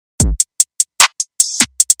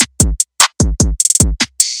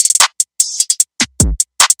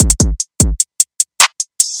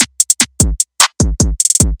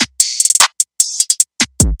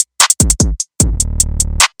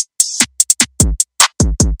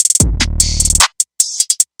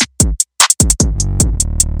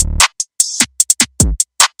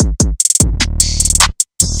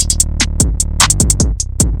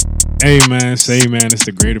Hey man, it's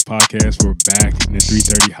the Greater Podcast. We're back in the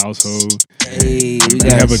 330 household. Hey, we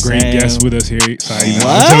have a great guest with us here. Sorry,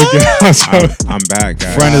 I'm back,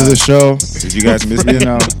 guys. Friend of the show. Did you guys miss me? You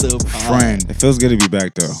know, friend. It feels good to be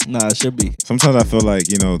back though. Nah, it should be. Sometimes I feel like,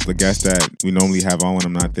 the guests that we normally have on when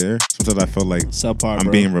I'm not there, sometimes I feel like Subpar, I'm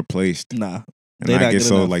bro. being replaced. Nah. And I get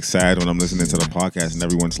so sad when I'm listening to the podcast and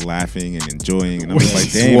everyone's laughing and enjoying, and I'm just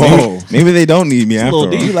like, damn, maybe they don't need me after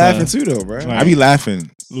all. You laughing too, though, bro? I be laughing.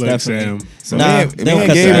 Look, Sam. So Nah, me and Gabe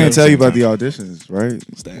didn't tell you about the auditions, right?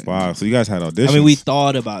 Wow, so you guys had auditions? I mean, we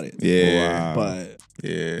thought about it. Yeah. But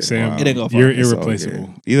yeah, Sam, wow. it didn't go far. You're It's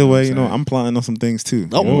irreplaceable. Either way, I'm plotting on some things too. He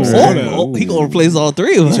gonna replace all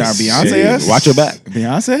three of us. You trying to Beyonce us? Watch your back.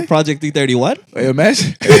 Beyonce? Project 331. Hey,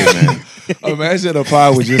 imagine. Hey, man. Imagine a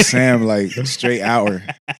pod with just Sam, like, straight hour.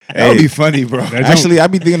 That would be funny, bro. Actually, I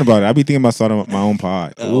be thinking about it. I be thinking about starting my own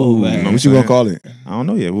pod. Oh, man. What you gonna call it? I don't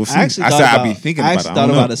know yet. We'll see. I actually I'd be thinking I about it. actually I thought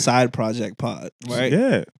don't about know. a side project pod, right?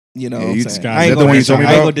 Yeah. You know Yeah, what you- I'm saying? Guys, I is ain't that the one you gonna told me I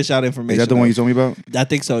ain't about? gonna dish out information. Is that the one you told me about? I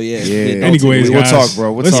think so, yeah. Yeah. Anyways, We'll guys, talk,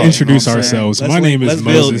 bro. We'll let's talk. introduce You know what I'm saying? ourselves. Let's My name is let's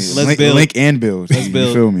build. Moses. Let's build. Link and build. Let's You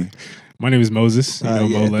build. feel me? My name is Moses. Yeah,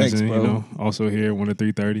 Mo thanks, Legend. bro. Also here, 1 to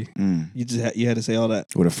 330. You had to say all that.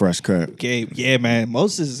 With a fresh cut. Gabe, yeah, man.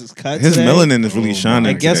 Moses is cut His today. melanin is really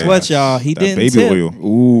shining. And guess today. what, y'all? He That didn't baby tip. oil.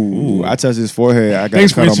 Ooh. I touched his forehead. I got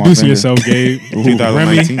Thanks a for cut on my introducing finger. yourself, Gabe.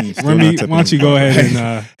 2019. Still Remy, not tipping why don't you go ahead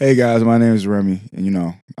and Hey guys, my name is Remy,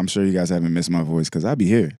 and I'm sure you guys haven't missed my voice because I be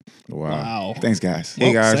here. Wow. Thanks, guys.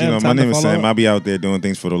 Hey guys, Sam, my time to name is follow Sam. up. I'll be out there doing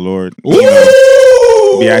things for the Lord.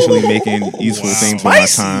 Ooh! Be actually making useful things with my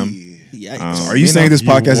time. Yikes. Are you saying this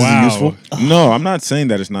podcast Wow. isn't useful? No, I'm not saying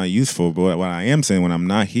that it's not useful, but what I am saying when I'm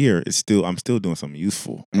not here, I'm still doing something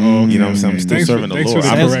useful. Oh, You know what I'm saying? I'm still Thanks for- serving the thanks Lord. for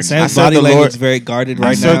the I correction. Sam's serve body the language Lord. is very guarded I right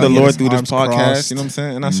now. serve the He Lord has through this arms podcast. crossed. You know what I'm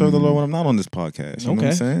saying? And I serve the Lord when I'm not on this podcast. You know what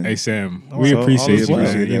I'm saying? Hey Sam, So, we all appreciate is you, well.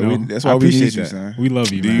 man. You know, That's I why we appreciate need you, that. son. we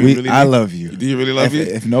love you, Do man. you really I need- love you. Do you really love you?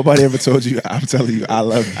 If nobody ever told you, I'm telling you, I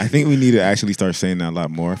love you. I think we need to actually start saying that a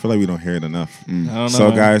lot more. I feel like we don't hear it enough. I don't know, So,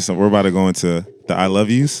 man. guys, we're about to go into the I love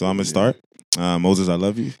you. So I'm gonna start. Moses, I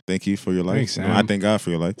love you. Thank you for your life. Thanks, You know, Sam. I thank God for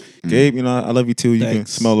your life. Gabe, I love you too. You can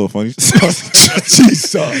Thanks. smell a little funny.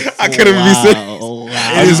 Jesus. I couldn't be sick. Wow.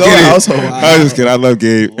 I'm his just own kidding. household. I was just kidding. I love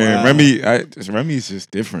Gabe. Wow. And Remy's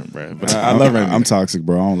just different, bro. But I love Remy. I'm toxic,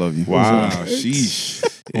 bro. I don't love you. Wow. Sheesh.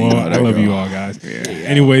 Well, I love you all, guys.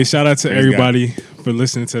 Anyway, shout out to Praise everybody for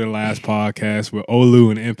listening to the last podcast with Olu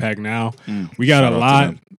and Impact Now. We got Shout a out to lot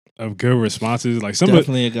them. of good responses. Like some of,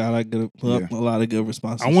 Definitely a lot of good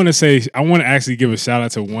responses. I want to actually give a shout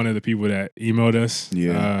out to one of the people that emailed us.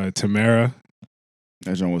 Yeah. Tamara.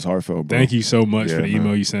 That joint was heartfelt, bro. Thank you so much Yeah, for the man.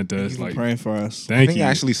 email you sent us. Thank you for Like, praying for us. I thank think you. I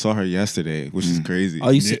actually saw her yesterday, which is crazy. Oh,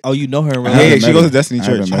 you know her in real I Yeah, life? haven't she met goes her. to Destiny I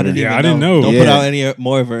haven't Church. met I didn't her. even I didn't know. Don't Yeah. put out any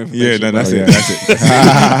more of her information. Yeah, no, that's Oh, it.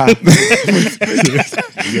 yeah. That's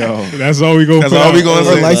it. Yo. That's all we gonna That's put all out. we gonna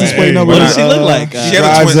Her say. license plate Hey, number. What does she look like? She had a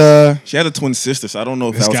drives, twin. She had a twin sister, so I don't know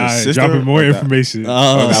if This that was her guy sister. dropping more or that- information.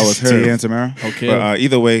 Oh, that was her. Tia and Tamara. okay. But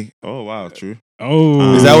either way, oh wow, true.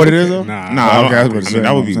 Oh, Is that what it is, though? Nah, Nah, okay, I was about to I say, mean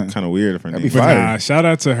that would be you know what I'm kind of weird if her That'd name. be But fire. nah, shout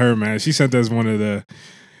out to her, man. She sent us one of the,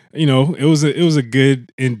 it was a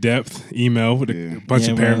good in depth email with a Yeah. bunch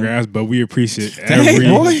Yeah, of man. paragraphs, but we appreciate Dang, every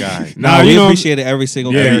boy. guy. Nah, we you know, appreciate it every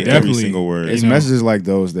single Yeah, character. definitely. Every single word. It's you know. messages like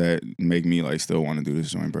those that make me like still want to do this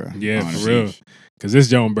joint, bro. Yeah, Honestly. for real. Cause this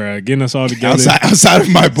Joan, bro, getting us all together. Outside of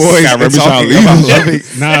my boys, Got Remy talking trying to about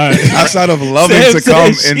leave. loving, Nah, outside of loving Sam to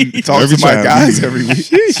come said and she- talk Remy to my trying to guys leave. every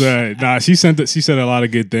week. so, nah, she said a lot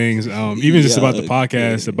of good things. Even just about the Yeah,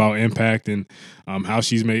 podcast, about Impact, and how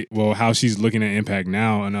she's looking at Impact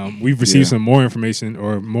now. And we've received some more information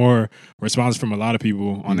or more responses from a lot of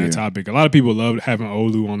people on that Yeah. topic. A lot of people loved having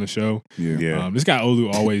Olu on the show. Yeah. This guy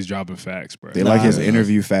Olu always dropping facts, bro. They like his Nah.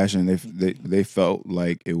 interview fashion. They felt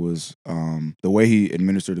like it was the way he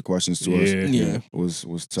administered the questions to us. Yeah. Yeah. was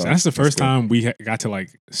tough. So that's the first good. time we got to like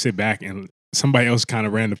sit back and somebody else kind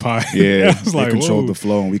of ran the pod. Yeah, I was they like, controlled whoa. the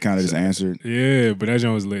flow, and we kind of just answered. Yeah, but that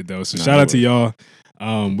joint was lit though. So Nah, shout out it to y'all.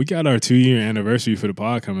 We got our 2-year anniversary for the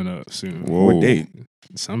pod coming up soon. Whoa. What date?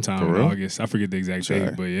 Sometime For in real? August. I forget the exact Sorry.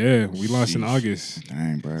 date, but yeah, we launched in Sheesh. August.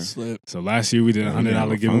 Dang, bro. Slip. So last year we did a Yeah, we have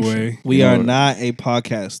 $100 a giveaway. We You are know- not a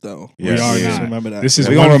podcast, though. Yes, we are yeah. Just not. remember that. This is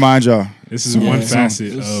We gonna one. remind y'all. This is Yeah. one So,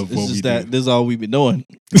 facet it's of what just we that do. this is all we've been doing.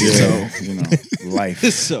 Yeah, life.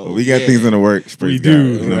 So We got yeah. things in the works. We praise do. God. You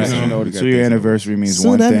know what I'm Right. saying? You know, the We got 2-year things in the anniversary means soon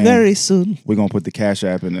one and thing. very soon. We're gonna put the Cash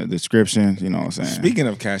App in the description. You know what I'm saying? Speaking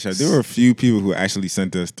of Cash App, there were a few people who actually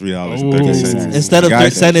sent us $3.30. Ooh. Instead of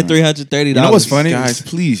Guys, sending $330, You know what's funny? Guys, guys,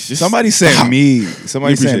 please. Just Somebody sent stop. me.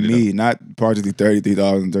 Somebody We appreciate sent it, me, not Project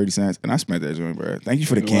 $33.30, and I spent that joint, bro. Thank you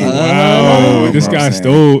for the candy. Wow, Wow. this You know what guy I'm saying?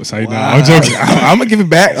 stole. Say, nah, I'm joking. I'm gonna give it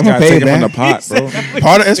back. I'm Gotta gonna pay take it it from the back. pot,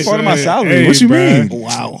 bro. It's part of my salary. Hey, What you bruh. mean?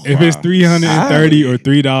 Wow. If it's Wow. $330 or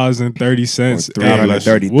 $3.30, Or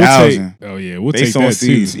 $330,000. we'll take. Oh yeah, we'll They take sowing that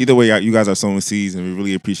seeds. too. Either way, you guys are sowing seeds, and we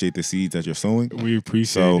really appreciate the seeds that you're sowing. We appreciate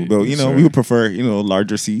So, it. but you know, we would prefer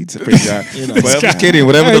larger seeds. Praise God. You know. But I'm just kidding.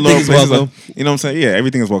 Whatever the Everything Lord is places, welcome. you know what I'm saying? Yeah,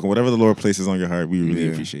 everything is welcome. Whatever the Lord places on your heart, we really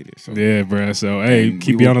Yeah. appreciate it. So. Yeah, bro. So hey, And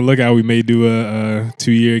keep we you will- on the lookout. We may do a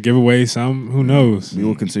 2-year giveaway. Who knows? We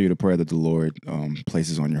will continue to pray that the Lord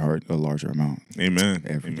places on your heart a larger amount Amen.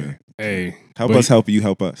 every Amen. day. Hey, Help but us help you.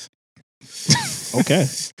 Help us. Okay.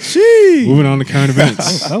 moving on to current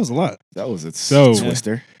events. That was a lot. That was a So-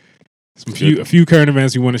 twister. A few current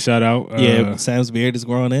events we want to shout out. Yeah, Sam's beard is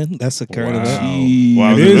growing in. That's a current wow. event.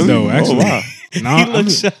 Wow, It is it is really? though. Oh, Actually, wow. Nah, He I'm-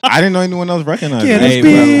 looks shocked. I didn't know anyone else recognized Get it. a Hey,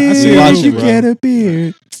 bro. I see you watching, bro. Get a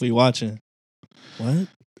beard. We watching. What?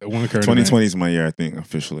 one current 2020 is my year, I think,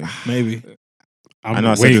 officially. Maybe. I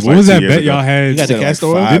know I said Wait, this what like was 2 that years bet ago. y'all had? You got the Said like castor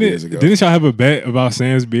oil? 5 years ago. Didn't y'all have a bet about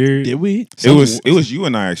Sam's beard? Did we? It was you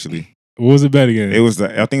and I actually. What was the bet again? It was I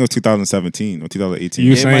think it was 2017 or 2018.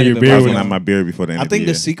 You It might saying have your been beard I was was gonna have my beard before the end I of the think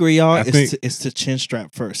year. the secret, y'all, I think- is to chin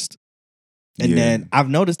strap first. And Yeah. then I've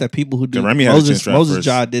noticed that people who do Remy had a chin Moses strap first.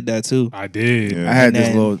 Jaw did that too. I did. Yeah. I had And this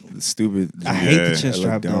then- little stupid. I hate Yeah. the chin I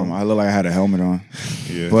strap looked dumb. though. I looked like I had a helmet on,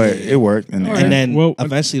 Yeah. but it worked. And All right. And then Well,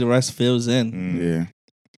 eventually the rest fills in. Mm. yeah,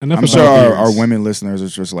 Enough I'm about sure our beards. women listeners are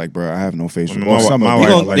just like, bro, I have no facial. My Well, wife- some my of wife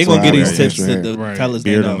them like They gonna to get have these that tips extra to Right. tell us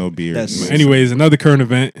Beard they or know. no beard. That's- Yeah. Anyways, another current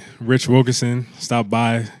event. Rich Wilkerson stopped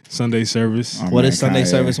by Sunday service. What is Sunday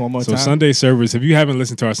service one more So time? Sunday service, if you haven't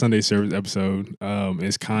listened to our Sunday service episode,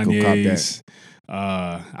 is cop Kanye's.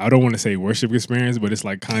 I don't want to say worship experience, but it's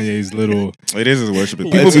like Kanye's little. It is his worship.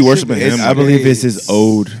 People It's- be worshiping him. I believe it's his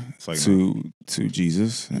ode It's like, to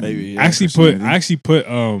Jesus. and Maybe, yeah. I actually Christianity. put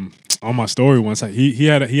on my story once. He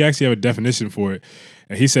actually had a definition for it.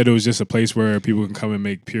 And he said it was just a place where people can come and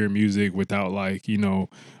make pure music without like,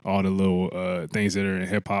 all the little things that are in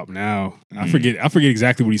hip hop now. I forget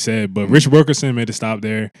exactly what he said, but Rich Wilkerson made a stop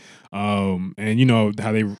there. And you know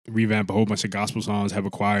how they revamp a whole bunch of gospel songs, have a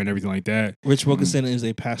choir and everything like that. Rich Wilkerson is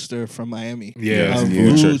a pastor from Miami. Yeah, Of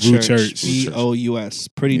yeah. View View Church. Church. VOUS.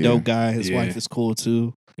 Pretty Yeah. dope guy. His Yeah. wife is cool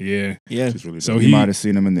too. Yeah. Yeah. It's really So dope. You he might have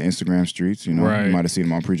seen him in the Instagram streets. You know, Right. you might have seen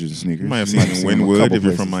him on Preachers and Sneakers. You might have You seen him in Wynwood couple if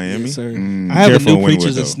you're from places. Miami. Yes, sir. Mm. I have Careful a in new Wynwood,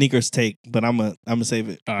 Preachers and though. Sneakers take, but I'm gonna save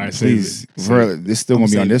it. all right, save Please, it. for, this still I'ma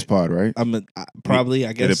gonna be on save this it. pod, right? Probably,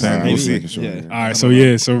 I guess. depends. Maybe. We'll see. Yeah. All right, so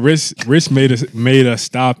yeah, so Rich made a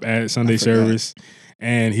stop at Sunday I forgot. service,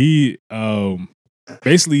 and he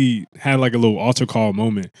basically had like a little altar call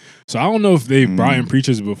moment. So I don't know if they've brought in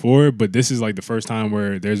preachers before, but this is like the first time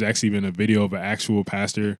where there's actually been a video of an actual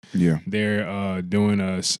pastor Yeah. there doing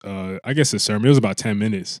a sermon. It was about 10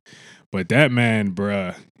 minutes, but that man,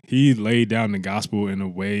 bruh, he laid down the gospel in a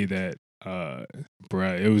way that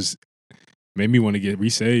it was. Made me want to get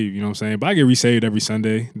resaved, you know what I'm saying? But I get resaved every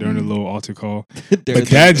Sunday during the little altar call. There's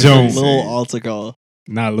that a joint- little altar call.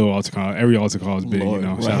 Not a little altar call. Every altar call is big, Lord, you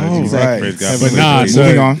know. right. Shout out to Oh, you. Exactly. right. Praise God. But nah, Moving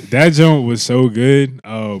so on. that joint was so good.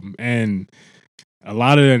 And a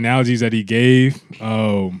lot of the analogies that he gave,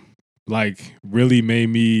 like really made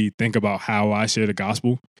me think about how I share the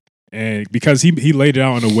gospel. And because he laid it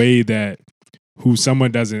out in a way that who someone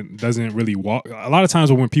doesn't really walk. A lot of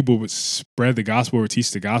times when people would spread the gospel or teach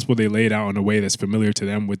the gospel, they lay it out in a way that's familiar to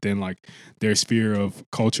them within like their sphere of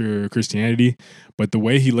culture or Christianity. But the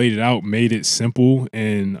way he laid it out made it simple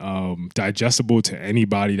and digestible to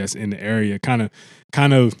anybody that's in the area. Kind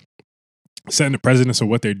of setting the precedence of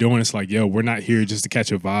what they're doing. It's like, yo, we're not here just to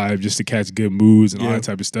catch a vibe, just to catch good moods and all Yeah. that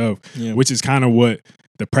type of stuff. Yeah. Which is kind of what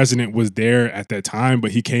the president was there at that time,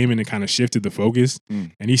 but he came in and kind of shifted the focus.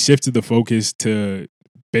 And he shifted the focus to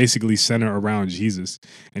basically center around Jesus.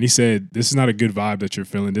 And he said, this is not a good vibe that you're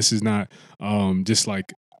feeling. This is not just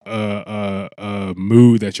like a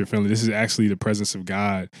mood that you're feeling. This is actually the presence of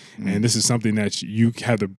God. And this is something that you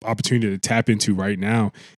have the opportunity to tap into right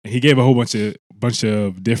now. And he gave a whole bunch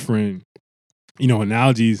of different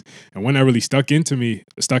analogies, and one that really stuck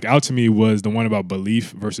out to me was the one about belief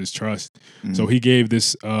versus trust. So he gave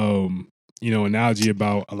this analogy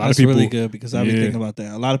about a lot That's of people. really good because I've been Yeah. thinking about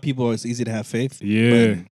that. A lot of people, it's easy to have faith.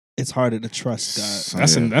 Yeah, But it's harder to trust God.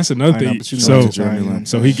 that's another I know, thing. but you know So what you're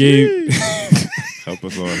trying, he gave Help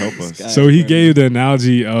Help us, Lord. Help us. Guy. So he gave the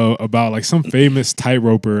analogy about like some famous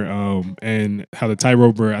tightroper, and how the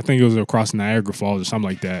tightroper, I think it was across Niagara Falls or something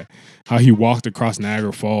like that. How he walked across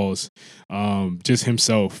Niagara Falls, just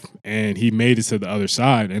himself, and he made it to the other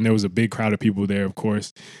side. And there was a big crowd of people there, of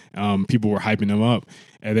course. People were hyping him up,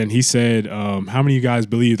 and then he said, "How many of you guys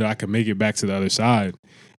believe that I can make it back to the other side?"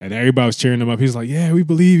 And everybody was cheering him up. He's like, "Yeah, we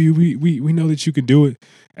believe you. We know that you can do it."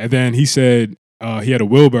 And then he said, he had a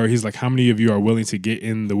wheelbarrow. He's like, "How many of you are willing to get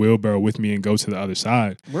in the wheelbarrow with me and go to the other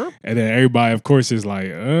side?" And then everybody, of course, is like,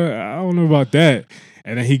 "I don't know about that."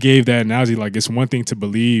 And then he gave that analogy, like it's one thing to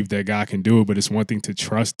believe that God can do it, but it's one thing to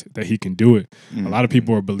trust that he can do it. A lot of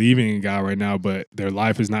people are believing in God right now, but their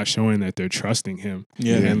life is not showing that they're trusting him.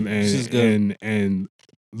 Yeah, this is good. And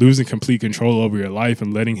losing complete control over your life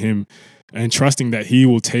and letting him and trusting that he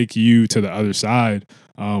will take you to the other side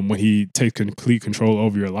when he takes complete control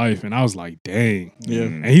over your life. And I was like, dang. Yeah.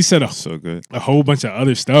 And he said So good. a whole bunch of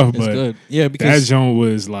other stuff, It's but good. Yeah, that because joint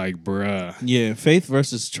was like, bruh. yeah, faith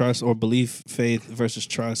versus trust, or belief, faith versus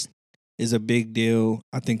trust, is a big deal,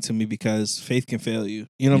 I think, to me, because faith can fail you.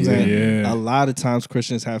 You know what I'm saying? Yeah. A lot of times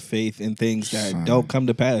Christians have faith in things that Son. don't come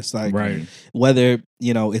to pass. Like Right. whether,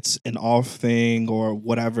 it's an off thing or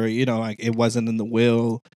whatever, like it wasn't in the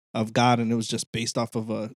will of God and it was just based off of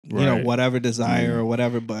a, Right. whatever desire or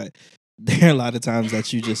whatever. But there are a lot of times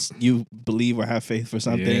that you believe or have faith for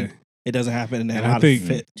something. Yeah. It doesn't happen, and And a I lot think-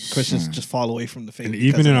 of Christians just fall away from the faith. And because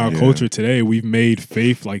even in of our that. culture today, we've made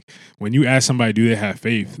faith like when you ask somebody, do they have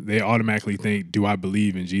faith? They automatically think, do I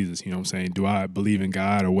believe in Jesus? You know what I'm saying? Do I believe in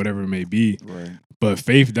God or whatever it may be? Right. But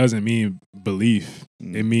faith doesn't mean belief.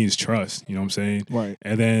 Mm. It means trust. You know what I'm saying? Right.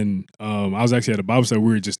 And then I was actually at a Bible study.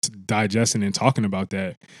 We were just digesting and talking about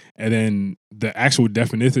that. And then the actual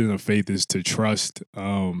definition of faith is to trust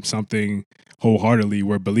something wholeheartedly,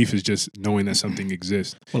 where belief is just knowing that something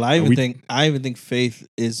exists. Well, I even we- think faith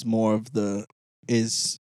is more of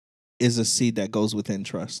is a seed that goes within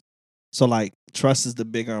trust. So like trust is the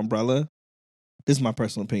bigger umbrella. This is my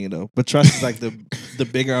personal opinion though, but trust is like the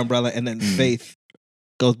bigger umbrella, and then faith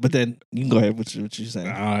goes. But then you can go ahead with what you're saying.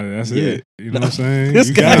 That's Yeah. it. You know what I'm saying? This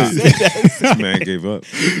You guy got it. said that. This man gave up.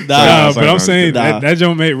 Nah, Sorry, but I'm no, saying Nah. that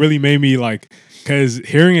joint really made me like, because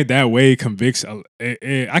hearing it that way convicts.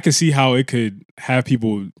 I can see how it could have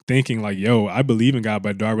people thinking like, "Yo, I believe in God,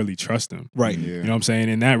 but do I really trust Him?" Right. Yeah. You know what I'm saying?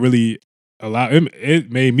 And that really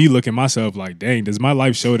it made me look at myself like, "Dang, does my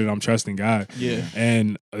life show that I'm trusting God?" Yeah.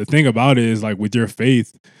 And the thing about it is like with your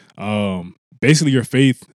faith, basically your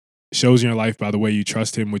faith shows in your life by the way you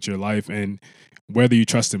trust Him with your life, and whether you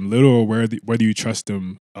trust Him little or whether you trust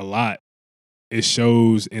Him a lot, it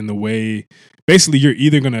shows in the way. Basically, you're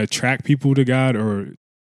either going to attract people to God or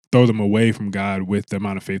throw them away from God with the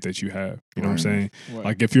amount of faith that you have. You know what I'm saying? Right.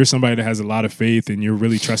 Like if you're somebody that has a lot of faith and you're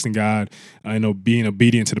really trusting God, being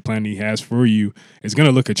obedient to the plan that He has for you, it's going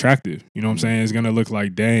to look attractive. You know what I'm saying? It's going to look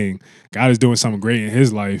like, dang, God is doing something great in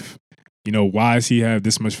His life. Why does He have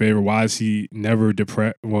this much favor? Why is He never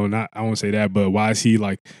depressed? Well, I won't say that, but why is He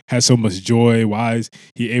like has so much joy? Why is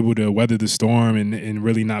He able to weather the storm and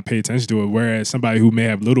really not pay attention to it? Whereas somebody who may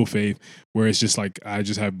have little faith, where it's just like, I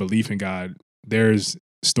just have belief in God, there's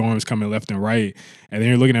storms coming left and right. And then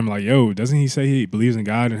you're looking at him like, yo, doesn't he say he believes in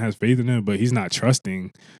God and has faith in Him, but he's not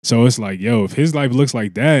trusting? So it's like, yo, if his life looks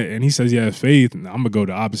like that and he says he has faith, I'm going to go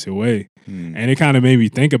the opposite way. And it kind of made me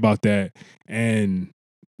think about that. And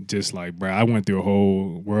just like, bro, I went through a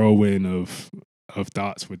whole whirlwind of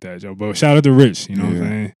thoughts with that, Joe. But shout out to Rich, you know what I'm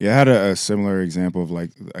saying? Yeah, I had a similar example of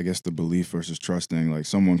like, I guess the belief versus trusting. Like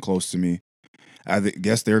someone close to me,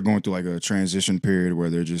 guess they're going through like a transition period where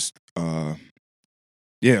they're just,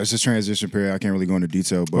 it's a transition period. I can't really go into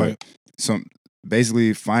detail, but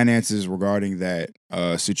basically finances regarding that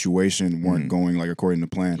situation weren't going like according to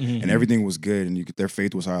plan, and everything was good, and their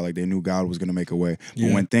faith was high, like they knew God was going to make a way.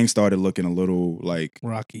 But when things started looking a little like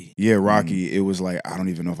rocky, it was like, I don't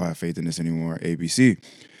even know if I have faith in this anymore. ABC,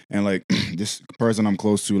 and like this person I'm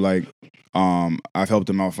close to, like I've helped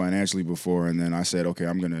them out financially before, and then I said, okay,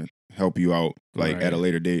 I'm gonna help you out like at a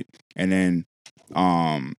later date, and then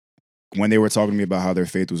when they were talking to me about how their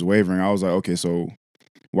faith was wavering, I was like, okay, so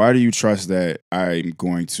why do you trust that I'm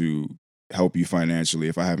going to help you financially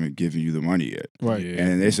if I haven't given you the money yet? Right. Yeah.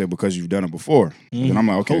 And they said, because you've done it before. And I'm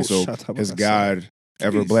like, okay, so has God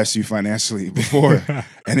ever blessed you financially before?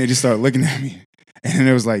 And they just started looking at me. And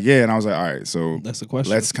it was like, yeah. And I was like, all right, so that's the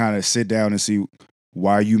question. let's kind of sit down and see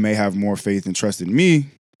why you may have more faith and trust in me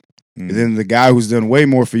And then the guy who's done way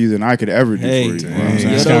more for you than I could ever do Hey, for you. You know what I'm Dang,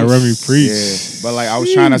 saying? this guy Remy preach. Yeah, but like I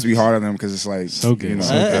was trying not to be hard on them because it's like So good. you know,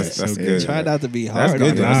 So that's good. good. Try not to be That's hard. good,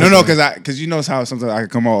 on though. them. no, because you know how sometimes I could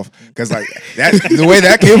come off because like that the way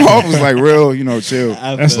that came off was like real, chill.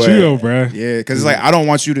 That's feel true, it. though, bruh. Yeah, because it's like I don't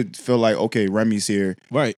want you to feel like okay, Remy's here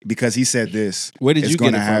Right. because he said this. Where did it's you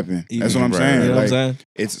going get to it from? happen. You- That's what I'm Right, saying. You know what I'm Like,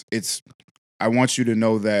 saying? it's I want you to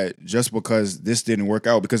know that just because this didn't work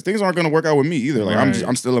out, because things aren't going to work out with me either. Like Right.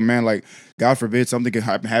 I'm still a man. Like God forbid something can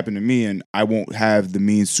happen to me, and I won't have the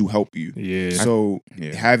means to help you. Yeah. So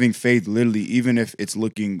Yeah. having faith, literally, even if it's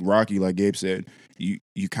looking rocky, like Gabe said,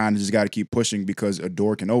 you kind of just got to keep pushing because a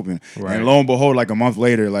door can open. Right. And lo and behold, like a month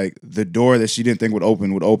later, like the door that she didn't think would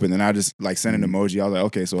open, and I just like sent an emoji. I was like,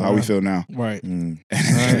 okay, so how we feel now? Right. Mm.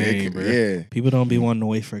 Dang, bro. Yeah. People don't be wanting to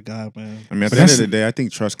wait for God, man. I mean, at But the end of that's- the day, I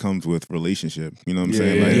think trust comes with relationship. You know what I'm Yeah,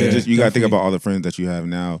 saying? Like, yeah, you got to think definitely. about all the friends that you have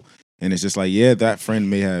now. And it's just like, yeah, that friend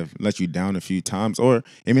may have let you down a few times. Or,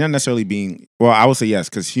 I mean, not necessarily being, well, I would say yes,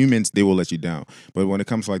 because humans, they will let you down. But when it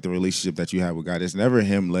comes to like the relationship that you have with God, it's never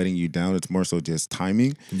him letting you down. It's more so just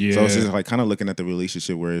timing. Yeah. So it's just like kind of looking at the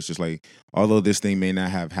relationship where it's just like, although this thing may not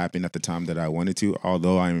have happened at the time that I wanted to,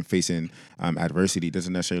 although I'm facing adversity,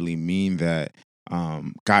 doesn't necessarily mean that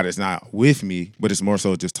God is not with me, but it's more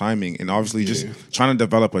so just timing and obviously just trying to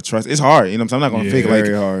develop a trust. It's hard, you know what I'm saying? I'm not gonna Yeah. fake like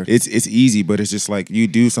Very hard. it's easy, but it's just like you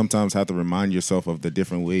do sometimes have to remind yourself of the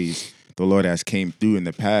different ways the Lord has came through in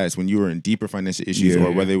the past when you were in deeper financial issues, Yeah.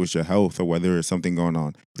 or whether it was your health, or whether it's something going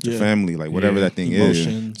on with your Yeah. family, like whatever Yeah. that thing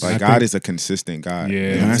Emotions. is. Like I God think- is a consistent God. Yeah. you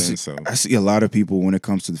know And what I I'm see, saying? So I see a lot of people when it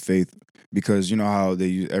comes to the faith, because you know how they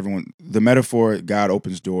use the metaphor God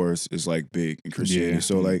opens doors is like big in Christianity. Yeah.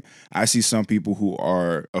 So like I see some people who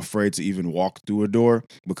are afraid to even walk through a door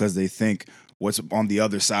because they think what's on the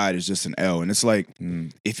other side is just an L. And it's like,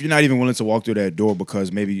 if you're not even willing to walk through that door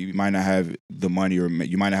because maybe you might not have the money, or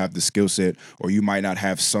you might not have the skill set, or you might not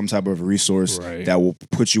have some type of resource Right. that will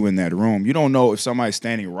put you in that room, you don't know if somebody's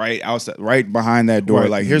standing right outside, right behind that door, Right.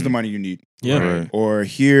 like, here's the money you need. Yeah. Right. Or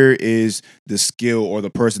here is the skill or the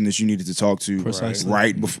person that you needed to talk to Precisely.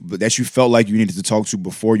 right before, that you felt like you needed to talk to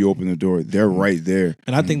before you open the door. They're right there.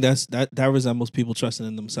 And I think that resembles people trusting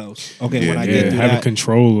in themselves. Okay, when I Yeah, get through having that,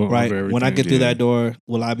 control of right? everything. When I get through yeah. that door,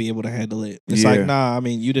 will I be able to handle it? It's Yeah. like, nah. I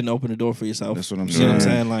mean, you didn't open the door for yourself. That's what I'm You know what I'm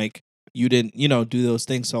saying. saying? Like, you didn't, do those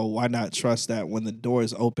things. So why not trust that when the door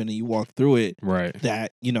is open and you walk through it, Right.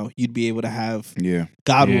 that you'd be able to have Yeah.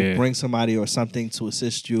 God Yeah. will bring somebody or something to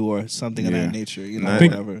assist you or something of Yeah. that nature. I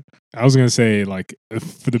think- Whatever. I was gonna say, like,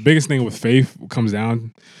 for the biggest thing with faith comes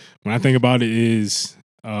down when I think about it is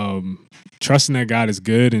trusting that God is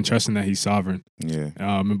good and trusting that He's sovereign. yeah.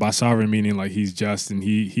 And by sovereign meaning like He's just and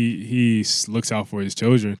he looks out for His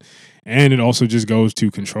children. And it also just goes to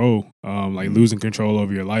control, like losing control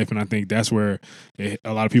over your life. And I think that's where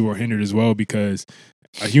a lot of people are hindered as well, because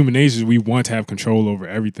human nature, we want to have control over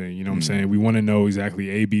everything. You know what I'm saying? We want to know exactly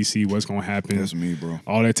A, B, C, what's going to happen, That's me, bro.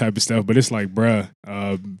 all that type of stuff. But it's like, bruh,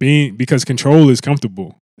 because control is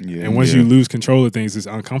comfortable. Yeah. And once Yeah. you lose control of things, it's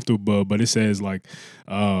uncomfortable. But it says like,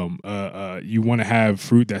 you want to have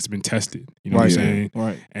fruit that's been tested. You know what I'm Right. saying?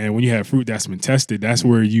 Right. And when you have fruit that's been tested, that's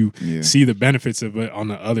where you Yeah. see the benefits of it on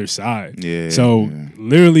the other side. Yeah. So Yeah.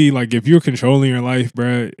 literally, like if you're controlling your life,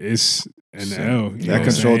 bruh, it's an So, L. You know that what I'm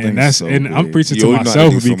control saying? thing And that's is so and I'm big. preaching You to only know how to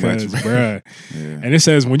myself do so because, much, bruh. Yeah. And it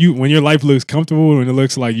says when your life looks comfortable and it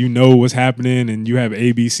looks like you know what's happening and you have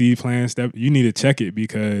ABC plans, that you need to check it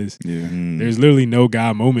because Yeah. there's literally no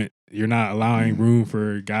God moment. You're not allowing room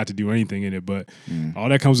for God to do anything in it. But Mm. all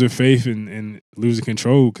that comes with faith and losing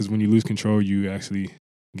control, because when you lose control, you actually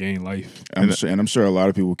gain life. I'm sure a lot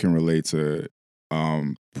of people can relate to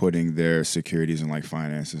putting their securities in like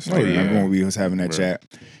finances. Like, Oh, yeah. remember when we was having that Right. chat,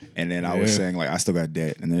 and then I was Yeah. saying like I still got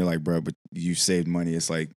debt, and they're like, bro, but you saved money. It's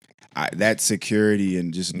like that security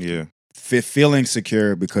and just Yeah. feeling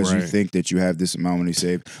secure because you Right. think that you have this amount of money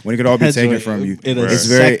saved when it could all be That's taken right. from you. In a It's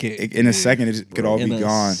very second. in a second it could all In be a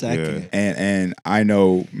gone. second. And I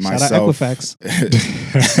know Shout out myself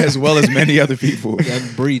Equifax. as well as many other people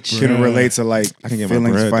That breach. can Bruh. relate to like I can get my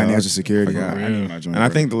feelings, bread, financial dog. security. Forgot. I need my joint, And I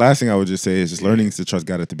bro. think the last thing I would just say is just learning to trust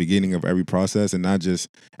God at the beginning of every process and not just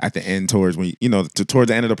at the end towards when towards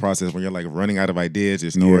the end of the process when you're like running out of ideas,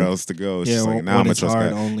 there's nowhere Yeah. else to go. It's Yeah, just like when now I'm gonna it's trust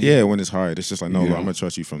hard God. only. Yeah, when it's hard, it's just like no, Yeah. Lord, I'm gonna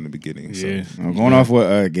trust you from the beginning. So Yeah. Going off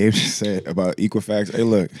what Gabe just said about Equifax. Hey,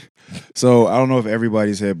 look. So I don't know if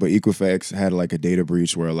everybody's had, but Equifax had like a data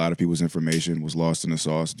breach where a lot of people's information was lost in the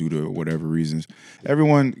sauce due to whatever reasons.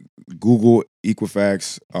 Everyone Google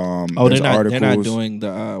Equifax. There's they're not articles. doing the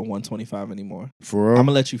 125 anymore. For real? I'm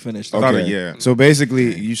gonna let you finish. I thought Okay. yeah. So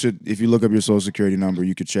basically, you should, if you look up your social security number,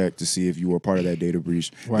 you could check to see if you were part of that data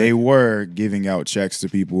breach. Right. They were giving out checks to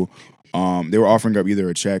people. They were offering up either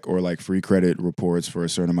a check or like free credit reports for a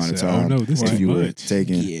certain amount of Said, time. "Oh, no, this if is you were much."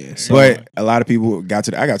 taken. Yeah, so- But a lot of people I got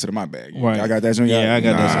to my bag. Right. I got that joint. Yeah, I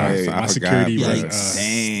got that Nah, joint. I My forgot, security bro. was Yikes.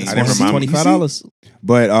 Dang. I didn't remember. $25.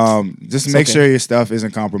 But just It's make okay. sure your stuff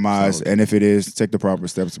isn't compromised, So- and if it is, take the proper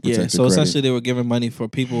steps to protect Yeah, your so credit. essentially they were giving money for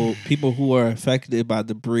people who are affected by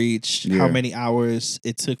the breach. How Yeah. many hours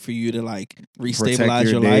it took for you to like protect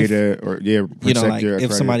restabilize your life. data, or protect You know, like your if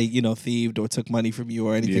credit. somebody thieved or took money from you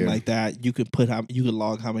or anything Yeah. like that, you could you could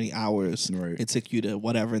log how many hours Right. it took you to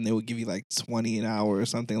whatever, and they would give you like 20 an hour or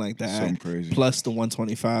something like that, Something crazy. plus the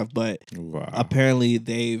 125. But Wow. apparently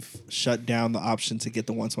they've shut down the option to get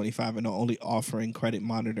the 125 and are only offering credit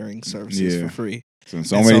monitoring services Yeah. for free. So And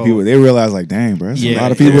many so- people, they realize like, dang, bro, there's a Yeah,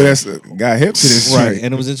 lot of people yeah. that's got hip to this. Right. shit.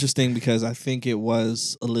 And it was interesting because I think it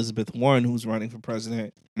was Elizabeth Warren who's running for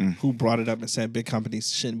president Mm. who brought it up and said big companies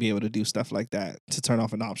shouldn't be able to do stuff like that, to turn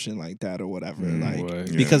off an option like that or whatever. Like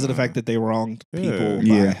What? because of the Yeah. fact that they wronged people by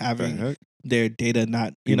Yeah. having The heck? their data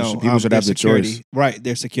not, People should their have the security, choice. right?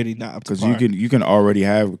 Their security not up to Because par. you can already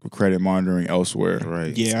have credit monitoring elsewhere.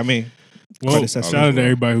 Right. Yeah, I mean, Well, predecessor shout out as to well.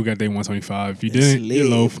 everybody who got their 125. If you It's didn't, you're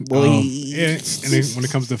lit, low. boy. Yeah, and then when it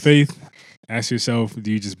comes to faith, ask yourself: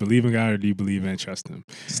 do you just believe in God or do you believe and trust Him?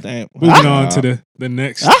 stamp. Moving on to the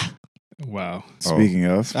next. Ah! Wow. Speaking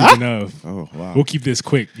of, Speaking of, Oh wow. we'll keep this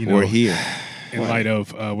quick. You know, We're here. in light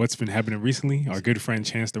of what's been happening recently. Our good friend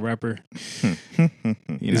Chance the Rapper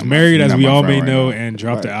you're is not married, you're as not we my all friend may right know, now. and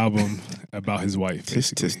dropped Right. an album about his wife.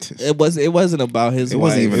 Tis, basically. tis, tis. It wasn't about his It wife.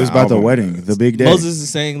 wasn't even It was an about the album. wedding, the big day. Moses is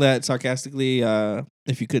saying that sarcastically,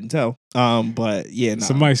 if you couldn't tell. But yeah, nah.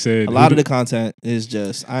 Somebody said a lot of the content is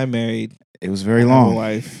just I'm married, It was very I have a long,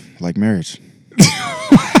 wife. like marriage.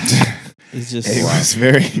 It's just It was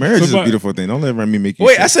very. Marriage is a Somebody- beautiful thing. Don't let Remy make you.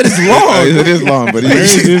 Wait, say- I said it's long. it is long, but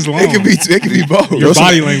Marriage it, is long. It could be. It could be both. Your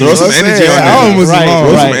body language. throw some That's energy it. on That that. one was Right, long.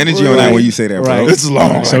 Throw right. some energy on that right. when you say that, bro. Right. It's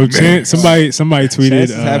long. So like, man. somebody tweeted. Chance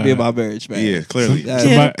is happy about marriage, man. Yeah, clearly.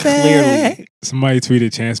 Clearly Somebody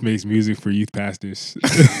tweeted Chance makes music for youth pastors,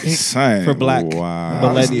 Son. for black Wow.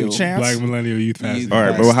 millennial. black millennial youth pastors. All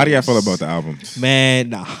right, but how do y'all feel about the album? Man,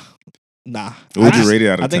 nah. What would you rate it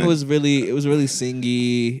out of I think 10? it was really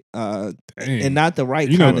singy, Dang. and not the right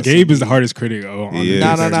You know, kind of Gabe is singy. the hardest critic. On Yeah. the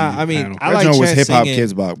Nah, Discovery I mean, panel. I That like joint was Chance hip hop singing.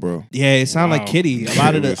 kids block, bro. Yeah, it sounded Wow. like Kitty. A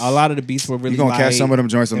lot of It a lot of the beats were really You gonna catch light some of them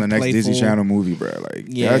joints on the and next Disney playful. Channel movie, bro. Like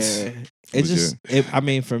Yeah, that's it just. I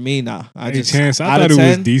mean, for me, nah. I Hey, just Chance, I out thought of it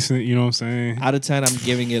was 10, decent. You know what I'm saying? Out of 10, I'm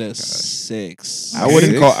giving it a 6. I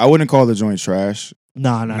wouldn't Six? I wouldn't call the joint trash,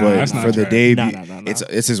 No, Nah, but that's not for the trash. debut, No.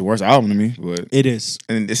 it's his worst album to me. But It is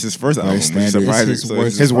And it's his first Very album. Which is standard. surprising. It's his So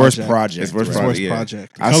worst- his worst project. project. His worst his right? worst yeah.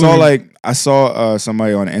 project. I saw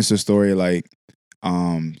somebody on an Insta story like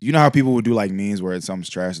you know how people would do like memes where something's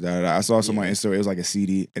trash. I saw someone on Insta. It was like a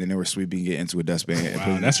CD, and then they were sweeping it into a dustbin. And putting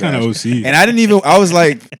Wow, it in that's trash. kind of OC. And I didn't even. I was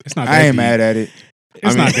like, It's not. I that ain't deep. mad at it.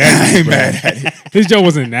 It's I not mean, that I deep, ain't bro. mad at it. His joke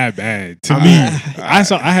wasn't that bad to me. I had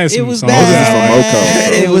some It was songs. bad. Moses is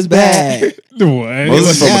from Moco. It was bad. What? Moses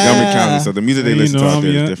is from Yeah. Montgomery County, so the music they You listen to know, out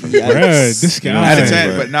there yeah. is different. Yeah. Bruh, this You know, guy. Out of Yeah, 10,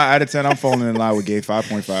 but- but not out of 10. I'm falling in line with Gabe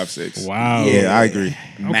 5.56. Wow. Yeah, I agree.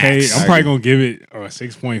 Okay, Max. I'm probably gonna give it a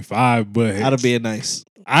 6.5, but Out of being nice.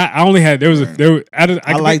 I only had there were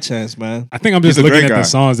I like Chance, man. I think I'm He's just a looking great at guy. the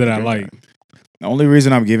songs that I Great like. guy. The only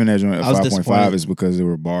reason I'm giving that joint a I was 5.5 disappointed. is because there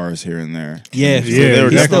were bars here and there. Yeah, Yeah, So they were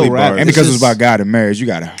he definitely still rap. bars. And because it was It's about God and marriage, you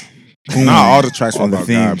gotta. Not all the tracks were on the about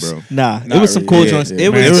God, themes. bro. Nah, it Not was some really. cool Yeah, joints. yeah. It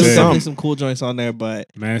was, Man it was said- definitely some cool joints on there, but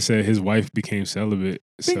Man said his wife became celibate.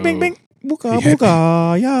 So Buka, Yeah.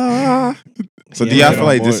 buka, yeah. So do Yeah, y'all man, feel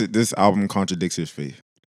like on this album contradicts his faith,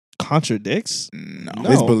 contradicts? No. No.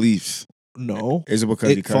 his beliefs? No, Is it because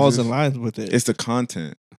he it falls cusses? in line with it. It's the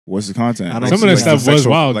content. What's the content? I don't some see of that like stuff was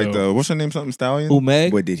wild like though. the what's her name? Something Stallion. Who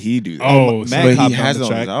Meg? What did he do? That? Oh, Mac so But hopped he on has the it on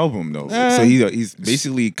track. his album though, Eh. so he's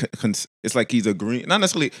basically it's like he's agreeing. Not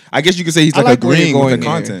necessarily. I guess you could say he's I like like where you're agreeing with the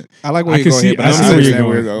going content. I like where I you're can going see- here, but I I see don't where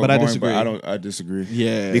agree. you're going. But I disagree. I disagree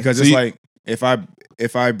Yeah, because So it's you- like if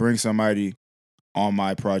I bring somebody on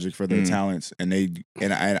my project for their talents, and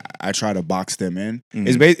I try to box them in.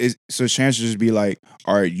 Mhm. So chance to just be like,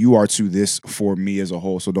 all right, you are to this for me as a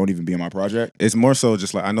whole, so don't even be in my project. It's more so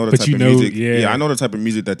just like I know the But type you of know, music. yeah. I know the type of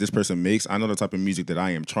music that this person makes. I know the type of music that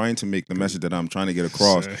I am trying to make. The message that I'm trying to get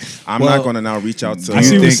across. I'm Well, not going to now reach out to I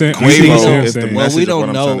see what Sam- I see what Quavo Sam's if the saying. Well, message we of don't what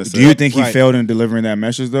I'm know. trying to say. Do you think he Right. failed in delivering that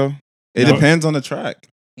message though? It No. depends on the track.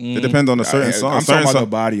 It depends on a certain song. I'm Certain talking about song. the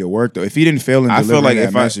body of work though. If he didn't fail in I feel delivering like that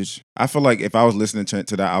if I- message, I feel like if I was listening to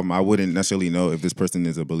that album, I wouldn't necessarily know if this person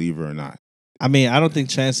is a believer or not. I mean, I don't think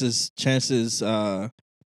Chance's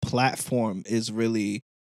platform is really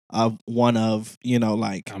one of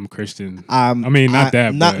like I'm Christian. I mean, not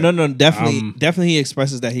that, but no, definitely I'm- definitely he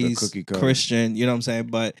expresses that he's cookie cutter. Christian. You know what I'm saying?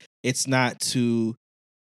 But it's not to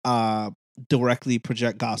directly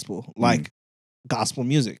project gospel like gospel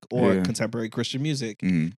music or Yeah. contemporary Christian music.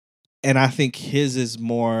 Mhm. And I think his is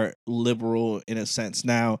more liberal in a sense.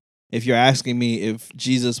 Now, if you're asking me if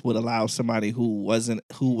Jesus would allow somebody who was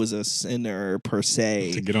a sinner per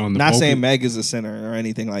se, to get on the not pulpit. saying Meg is a sinner or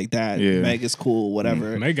anything like that. Yeah. Meg is cool,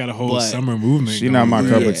 whatever. Meg got a whole But- summer movement. She not my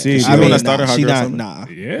going. cup Yeah. of tea. She I the mean, one that started Hot she Girl not, Summer? nah.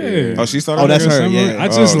 Yeah. Oh, she started. Oh, that's Hot Girl her, Summer? yeah. I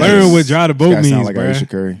just Oh, learned nice. what dry the boat That means, sound like bruh. Aisha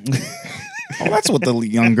Curry. Oh, that's what the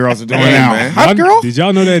young girls are doing Hey, now. man. Hot Y'all- girl. Did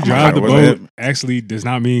y'all know that drive the God, wasn't boat actually does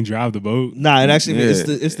not mean drive the boat? Nah, it actually Yeah. it's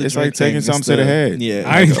the It's drink like taking thing. something It's to the head. Yeah,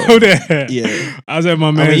 I didn't know that. Yeah. I was at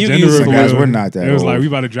my man's you can gender use some reveal. guys, we're not that It was like old. we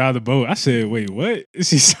about to drive the boat. I said, "Wait, what?"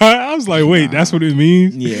 She said, I was like, "Wait, that's what it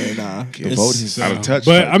means." yeah, nah. The It's- boat is Out of touch.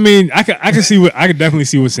 But I mean, I could see what I could definitely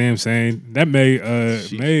see what Sam's saying. That Meg, she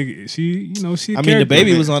a I mean, the character.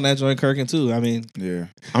 baby was on that joint Kirkin too. I mean, Yeah.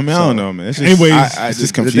 I mean, I don't know, man. It's just, Anyways, it's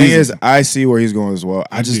just the confusing. thing is, I see where he's going as well.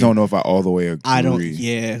 I just do. don't know if I all the way agree. I don't.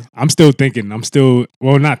 Yeah, I'm still thinking. I'm still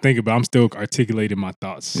not thinking, but I'm still articulating my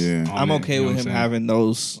thoughts. Yeah. on I'm it, okay you know with what him I'm saying? having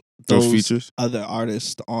those Those features. other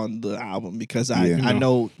artists on the album because I Yeah. I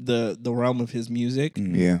know the realm of his music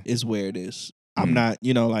Yeah. is where it is. I'm Mm.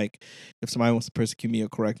 not, like, if somebody wants to persecute me or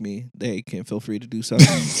correct me, they can feel free to do so.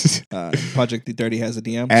 Project D30 has a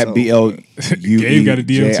DM. At so, BLU. Gabe got a DM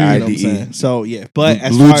too, you know what I'm JIDE. saying? So yeah, but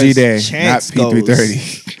as Blue far G as Day, not Chance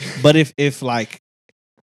P330. but if like,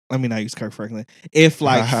 let me not use Kirk Franklin. If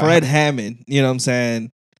like Fred Hammond, you know what I'm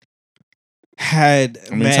saying, had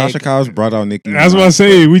I mean, Meg, Tasha Cobbs brought out Nicki. That's what I Minaj,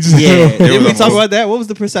 say. We just yeah, There did was we a talk whole- about that? What was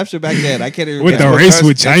the perception back then? I can't even With the remember. race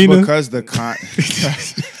with It's China? because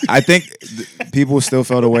I think people still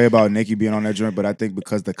felt a way about Nicki being on that joint, but I think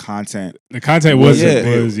because the content. the content was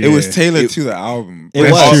Yeah, was it was yeah. tailored to the album. It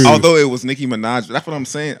But was. although it was Nicki Minaj. That's what I'm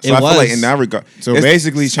saying. So It I feel like was. in that regard. So it's-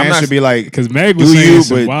 basically, I'm Chance not- should be like, because Meg do was saying you,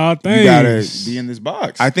 some but wild you gotta things. be in this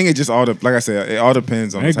box. I think it just like I said, it all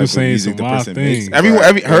depends on Meg the type was of saying music some the wild person things. makes.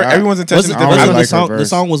 Everyone's intention Was is it, I different. really wasn't like the song? her The verse.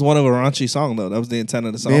 song was one of a raunchy song though. That was the intent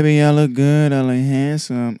of the song. Baby, I look good. I look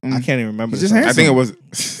handsome. I can't even remember. He's The just song. I think it was.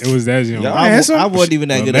 It was that joint. Yeah. I wasn't even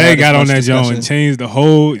that But good. Meg at got on much that joint discussion. and changed the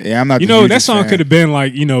whole. Yeah, I'm not. You the know that hugest song fan. could have been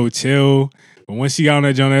like chill, but when she got on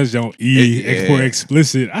that joint Yeah. for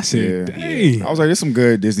explicit. I said, Yeah. dang, I was like, there's some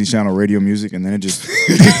good Disney Channel radio music, and then it just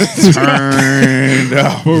turned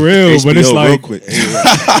up. for real. But it's HBO real like, quick.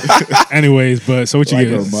 anyways. But so what you Like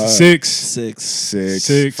get? a mug. 6, Six,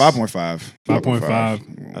 Six. 5.5. 5.5.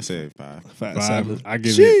 I said 5. five, 5. seven. I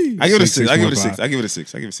give Jeez. it. I give it a 6. I give it a 6.5. 6. I give it a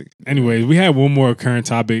 6. I give it a 6. Anyways, we have one more current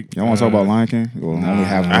topic. Y'all want to talk about Lion King? Well, nah, only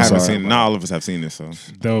half. nah. I haven't sorry. seen. Not all of us have seen this, so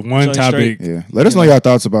The one Joint topic. Yeah, let us know your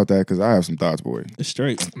thoughts about that because I have some thoughts, boy. It's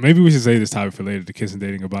straight. Maybe we should save this topic for later. The kissing,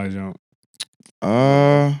 dating, goodbye jump.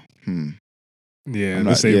 Hmm. Yeah, I'm let's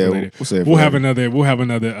not- save it yeah, for later. we'll save it We'll for have later. another. We'll have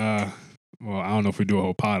another. Well, I don't know if we do a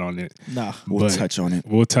whole pod on it. Nah. We'll but touch on it.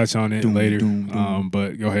 We'll touch on it Doom, later. doom, doom.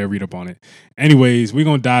 But go ahead, read up on it. Anyways, we're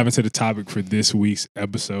gonna dive into the topic for this week's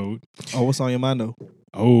episode. Oh, what's on your mind though?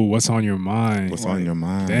 Oh, what's on your mind? what's on your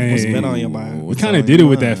mind? Dang. What's been on your mind? We What's kind of on did it your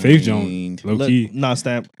with that Faith mind? joint, low key. Nah,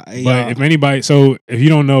 Stamp. But if anybody, so if you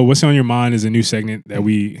don't know, what's on your mind is a new segment that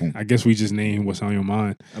I guess we just named what's on your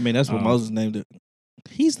mind. I mean, that's what um, Moses named it.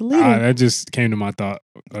 He's the leader. That just came to my thought.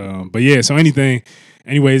 But yeah, so anything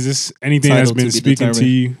that's Title been to be speaking to determined.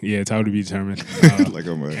 you, yeah, title to be determined. Like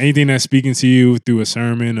I'm a, Anything that's speaking to you through a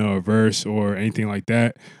sermon or a verse or anything like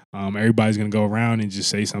that, everybody's gonna go around and just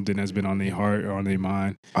say something that's been on their heart or on their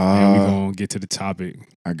mind, and we're gonna get to the topic.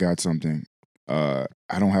 I got something. I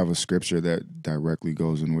don't have a scripture that directly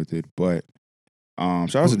goes in with it, but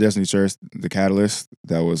shout out to Destiny Church, the Catalyst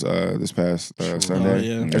that was this past Sunday. Oh,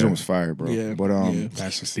 yeah. That joint was fire, bro. Yeah, But yeah.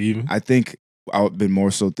 Pastor Steven. I think I've been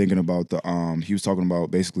more so thinking about the he was talking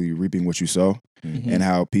about basically reaping what you sow Mhm. and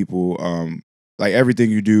how people like everything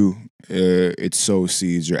you do it sows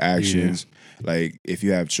seeds, your actions. Like if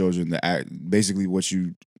you have children, basically what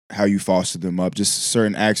you how you foster them up, just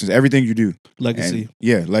certain actions, everything you do. Legacy. And,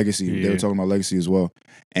 yeah, legacy. They Yeah. were talking about legacy as well.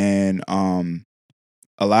 And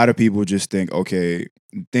a lot of people just think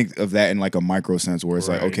of that in like a micro sense where it's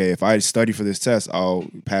like, Right. okay, if I study for this test, I'll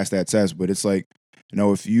pass that test. But it's like,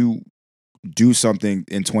 if you do something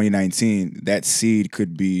in 2019, that seed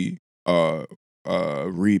could be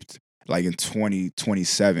reaped like in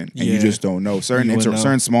 2027, and you Yeah. just don't know. You wouldn't know.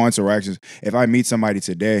 Certain small interactions. If I meet somebody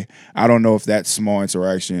today, I don't know if that small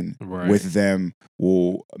interaction Right. with them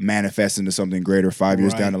will manifest into something greater 5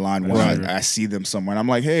 years Right. down the line when Right. I see them somewhere and I'm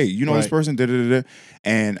like, hey, this Right. person did it.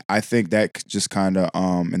 And I think that just kind of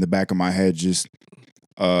in the back of my head just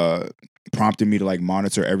prompted me to like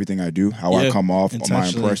monitor everything I do, how I Yeah, come off, my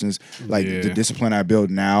intentionally. impressions, like Yeah. the discipline I build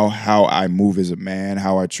now, how I move as a man,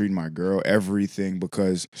 how I treat my girl, everything,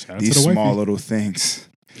 because Shout out these to the small wifey. little things.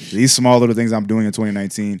 These small little things I'm doing in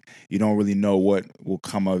 2019, you don't really know what will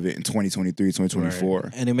come of it in 2023,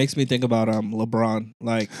 2024. And it makes me think about LeBron.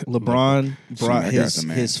 Like LeBron brought I got the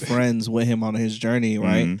man. his friends with him on his journey,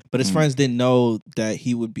 right? Mhm. But his Mhm. friends didn't know that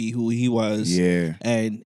he would be who he was, Yeah.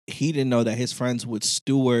 and he didn't know that his friends would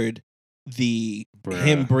steward him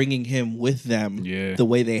Bruh. bringing him with them Yeah. the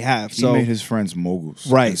way they have. He So made his friends moguls.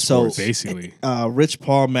 Right, in so- sports. Basically. Rich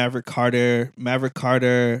Paul, Maverick Carter,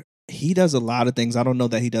 he does a lot of things. I don't know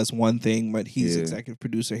that he does one thing, but he's Yeah. executive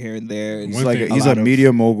producer here and there. He's One like thing- he's lot a of-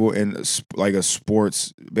 media mogul and like a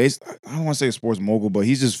sports based. I don't want to say a sports mogul, but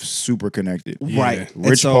he's just super connected. Yeah. Right. And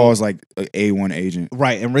Rich so- Paul is like an A1 agent.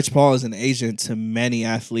 Right, and Rich Paul is an agent to many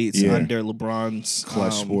athletes Yeah. under LeBron's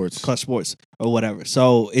Clutch Sports. or whatever.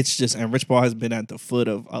 So it's just, and Rich Paul has been at the foot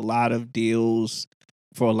of a lot of deals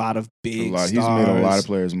for a lot of big He's stars. made a lot of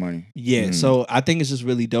players money. Yeah, Mm. so I think it's just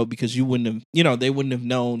really dope because you wouldn't have, they wouldn't have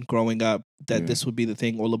known growing up that Yeah. this would be the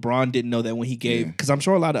thing, or LeBron didn't know that when he gave, Yeah. because I'm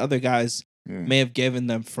sure a lot of other guys Yeah. may have given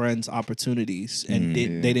them friends opportunities and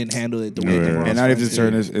Mm, they didn't handle it the way Right. LeBron's And not even friends to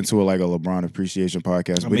turn did. this into like a LeBron appreciation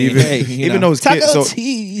podcast, I but mean, even hey, even those kids, Taco so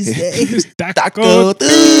Tuesday. Taco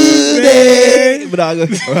Tuesday. But I'll go-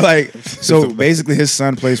 or like so basically his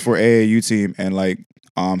son plays for AAU team and like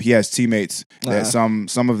he has teammates that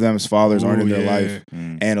some of them's fathers aren't in their life.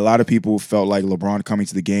 Mm. And a lot of people felt like LeBron coming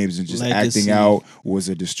to the games and just Legacy. acting out was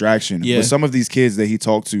a distraction. Yeah. But some of these kids that he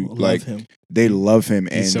talked to, Love like him. they love him,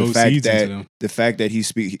 He and sowed the fact seeds into that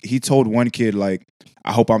them. he told one kid like,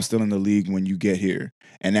 "I hope I'm still in the league when you get here,"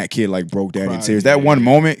 and that kid like broke down in Cried. tears. That Yeah. one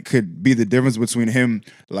moment could be the difference between him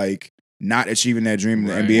like not achieving that dream in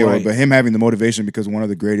the Right. NBA, Right. but him having the motivation because one of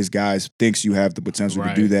the greatest guys thinks you have the potential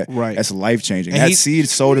Right. to do that. Right. That's life changing. And That he- seed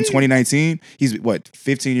sold in 2019. He's what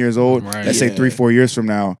 15 years old. Right. Let's say Yeah. 3-4 years from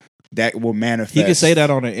now, that will manifest. He could say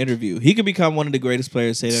that on an interview. He could become one of the greatest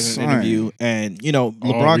players. Say that in Son. an interview, and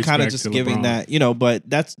LeBron kind of respect just to giving LeBron. that. But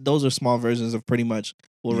those are small versions of pretty much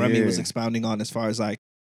what Remy was Yeah. expounding on as far as like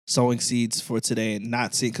sowing seeds for today and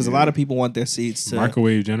not seed, because a Yeah. lot of people want their seeds to.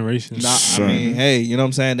 Microwave generation. Not, I Son. mean, hey, you know what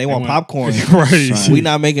I'm saying? They want popcorn. right. Son. We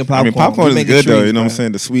not making popcorn. I mean, popcorn We is making good though. trees, You know what I'm man.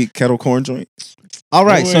 saying? The sweet kettle corn joint. All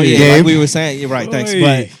right, so Oi. yeah, Gabe? like we were saying, you're right. Thanks, Oi.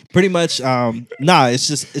 but pretty much,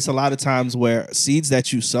 it's a lot of times where seeds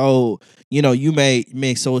that you sow, you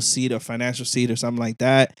may sow a seed, a financial seed, or something like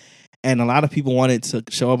that, and a lot of people want it to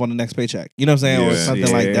show up on the next paycheck. You know what I'm saying, or Yeah, something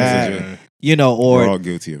yeah, like yeah, that. yeah. We're We're all or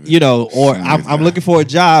guilty of it. or Same I'm, with I'm that. looking for a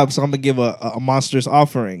job, so I'm gonna give a monstrous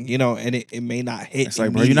offering. And it may not hit. It's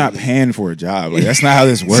like, bro, you're not immediately. paying for a job. Like that's not how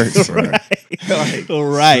this works. Bro. right.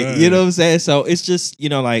 Right. Son. You know what I'm saying? So it's just,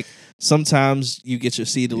 like sometimes you get your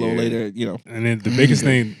seed a little Yeah. later, And then the biggest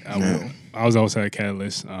thing, Yeah. I was always at a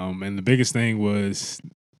Catalyst, and the biggest thing was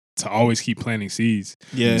to always keep planting seeds.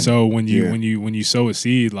 Yeah. So when you Yeah. when you sow a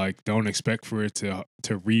seed, like don't expect for it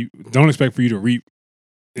to reap. Don't expect for you to reap.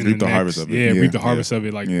 in Reap the harvest of it. Yeah, Yeah. reap the harvest of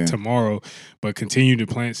it like Yeah. tomorrow. But continue to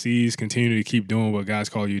plant seeds. Continue to keep doing what God's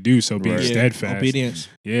called you to do. So being Right. Yeah. steadfast. Obedience.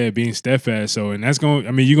 Yeah, being steadfast. So and that's going.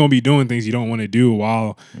 I mean, you're gonna be doing things you don't want to do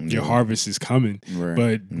while your Yeah. harvest is coming. Right.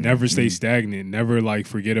 But never stay Mhm. stagnant. Never like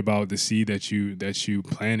forget about the seed that you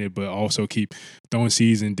planted, but also keep throwing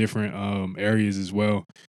seeds in different areas as well.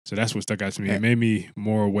 So that's what stuck out to me. Yeah. It made me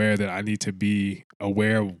more aware that I need to be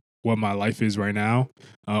aware of what my life is right now,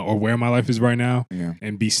 or where my life is right now, yeah.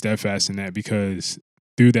 and be steadfast in that, because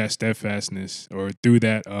through that steadfastness or through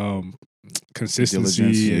that consistency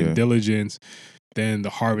Diligence, and yeah. diligence, then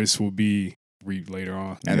the harvest will be reaped later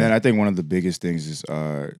on. And then I think one of the biggest things is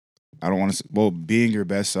I don't want to. Well, being your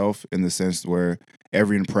best self in the sense where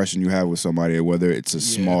every impression you have with somebody, whether it's a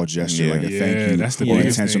small gesture Yeah. like a thank Yeah, you, that's the or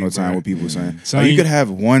biggest intentional thing, time bro. with people saying. So Like, you you- could have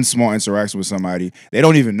one small interaction with somebody, they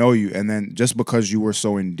don't even know you, and then just because you were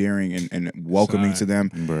so endearing and welcoming to them,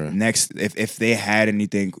 Bruh. next if they had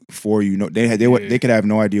anything for you, Yeah. they could have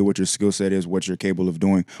no idea what your skill set is, what you're capable of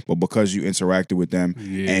doing, but because you interacted with them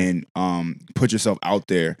Yeah. and put yourself out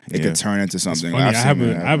there, it Yeah. could turn into It's something. funny. Like, I've seen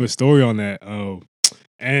that I have happen. a story on that.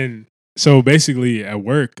 And so basically at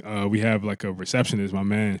work, we have like a receptionist, my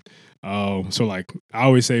man. So like I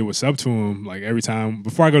always say what's up to him. Like every time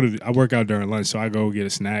before I work out during lunch, so I go get a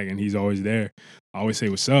snack, and he's always there. I always say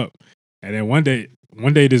what's up. And then one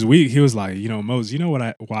day this week, he was like, Moses, you know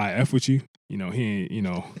why I f with you? He ain't,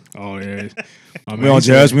 oh yeah. We don't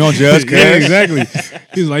judge. We don't judge. Yeah, cuz. exactly.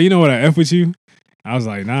 He was like, you know what I f with you? I was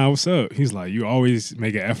like, nah, what's up? He's like, you always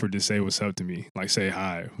make an effort to say what's up to me, like say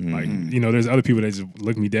hi. Like, Mhm. there's other people that just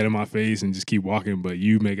look me dead in my face and just keep walking, but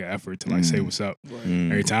you make an effort to like say what's up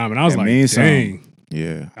every time. And I was It like, means dang.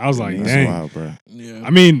 Yeah. I was like, means dang. Wow, bro. Yeah.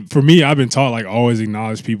 I mean, for me, I've been taught like always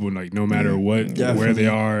acknowledge people, like no matter what, where Definitely. they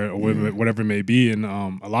are, or whatever it may be. And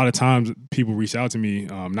a lot of times people reach out to me,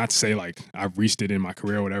 not to say like I've reached it in my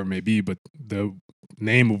career or whatever it may be, but the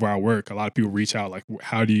name of where I work, a lot of people reach out like,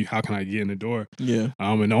 how can I get in the door? Yeah.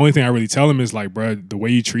 And the only thing I really tell them is like, bro, the way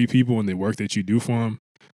you treat people and the work that you do for them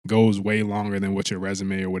goes way longer than what your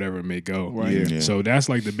resume or whatever it may go. Right. Yeah. Yeah. So that's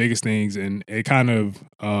like the biggest things, and it kind of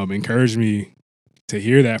encouraged me to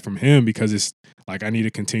hear that from him, because it's like I need to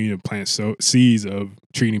continue to plant seeds of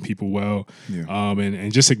treating people well, Yeah.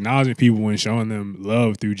 and just acknowledging people and showing them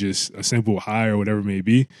love through just a simple hi or whatever it may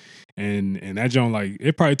be, and that joint, like,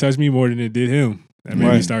 it probably touched me more than it did him. That made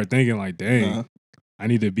me Right. start thinking like, dang, Nah. I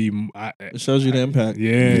need to be. It shows you the impact.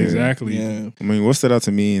 Yeah, Yeah. exactly. Yeah. I mean, what stood out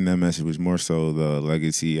to me in that message was more so the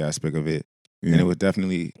legacy aspect of it. Yeah. And it was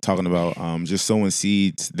definitely talking about just sowing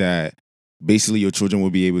seeds that basically your children will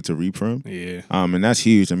be able to reap from. Yeah. And that's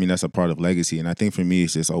huge. I mean, that's a part of legacy. And I think for me,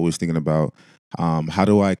 it's just always thinking about how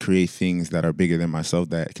do I create things that are bigger than myself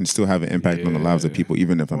that can still have an impact on the lives of Yeah. people,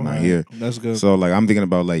 even if I'm not Right. here. That's good. So like I'm thinking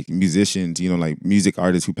about like musicians, like music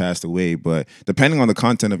artists who passed away, but depending on the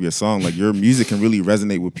content of your song, like your music can really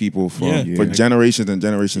resonate with people for Yeah. generations and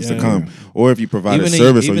generations to Yeah. come. Or if you provide a even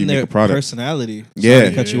service or you even make their a product. personality. Yeah. Sorry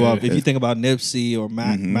to cut you Yeah. off. If you think about Nipsey or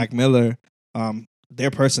Mhm. Mac Miller, their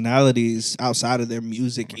personalities outside of their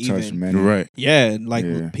music, Touch even many. Right. yeah, like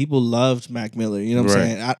Yeah. people loved Mac Miller. You know what I'm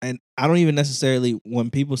Right. saying? And I don't even necessarily, when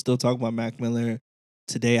people still talk about Mac Miller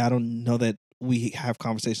today, I don't know that we have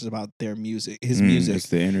conversations about their music, his music.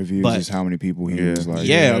 Just the interviews, But- just how many people he Yeah. was like.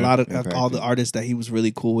 Yeah, a lot of impacted. all the artists that he was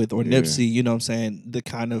really cool with, or Yeah. Nipsey. You know what I'm saying? The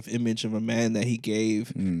kind of image of a man that he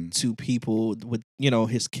gave Mm. to people with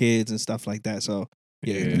his kids and stuff like that. So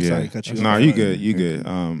yeah, Yeah. sorry to cut you Nah, off. you good. You good.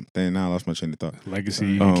 Dang, now I lost my train of thought.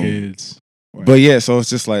 Legacy, Um, kids. But yeah, so it's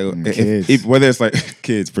just like Kids. whether it's like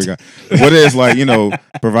kids, whether it's like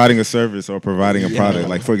providing a service or providing a Yeah. product.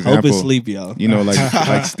 Like for Hope is example, sleep, y'all.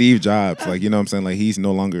 like Steve Jobs, like what I'm saying, like he's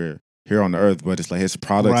no longer here on the earth, but it's like his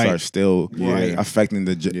products Right. are still Right. affecting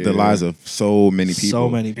the Yeah. lives of so many people. So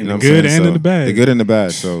many You people. know what The I'm good saying? and So, in the bad. The good and the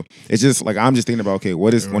bad. So it's just like I'm just thinking about, okay,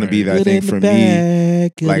 what is going to be Right. that thing for me?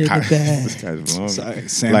 Like how, this Sorry. guy's blowing me.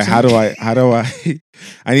 Sorry. Like how do I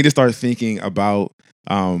I need to start thinking about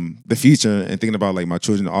the future and thinking about like my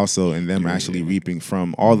children also, and them actually reaping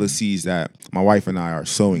from all the seeds that my wife and I are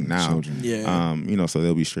sowing now. Children. Yeah. So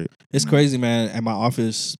they'll be straight. It's crazy, man. At my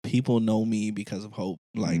office, people know me because of Hope.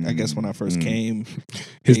 Like, I guess when I first came,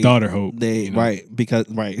 His they- daughter Hope. they right because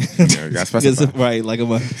right, Yeah, you gotta specify. Because, right. Like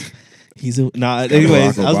he's a nah.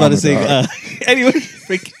 Anyways, I was about to Obama sing. dog. Anyway,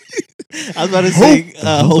 I was about to sing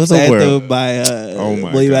Hope Hope's of the world. Anthem by Oh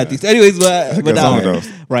my William God. Matthews. Anyways, That's a but good song nah, though.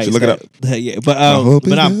 right. Should look it up. Yeah, hope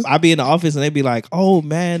but it is. I'd be in the office and they'd be like, "Oh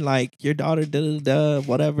man, like your daughter,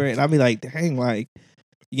 whatever," and I'd be like, "Dang, like."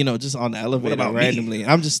 Just on the elevator about me? randomly.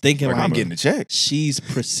 I'm just thinking Like, like, I'm getting a check. she's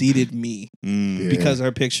preceded me Mm. because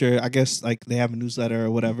her picture, I guess, like they have a newsletter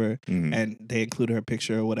or whatever, Mhm. and they include her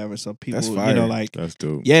picture or whatever. So people, That's fire. like, That's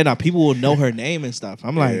dope. yeah, now people will know her name and stuff.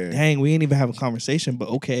 I'm like, Yeah. dang, we ain't even have a conversation, but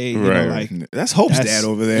okay, Right. like That's Hope's that's- dad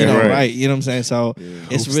over there. you know, Right. right? You know what I'm saying? So Yeah.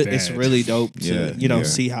 it's Hope's it's dad. really dope to Yeah.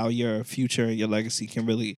 see how your future and your legacy can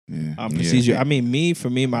really Yeah. precede you. I mean, for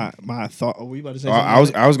me, my thought. Were you about to say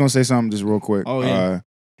something? I was gonna say something just real quick. Oh, yeah.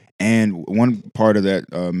 And one part of that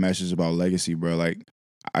message about legacy, bro, like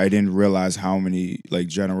I didn't realize how many like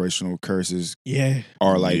generational curses yeah,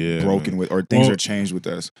 are like Yeah. broken with, or things Well, are changed with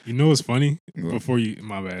us. You know what's funny? Go. Before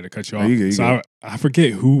my bad to cut you No, off. you good, you So I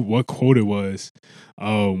forget what quote it was,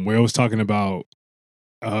 where it was talking about.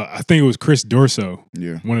 I think it was Chris Dorso,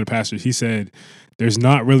 Yeah. one of the pastors. He said there's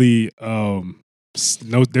not really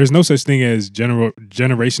there's no such thing as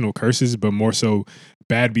generational curses, but more so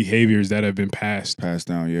bad behaviors that have been passed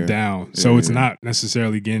down. Yeah. down. So it's yeah. not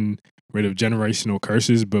necessarily getting rid of generational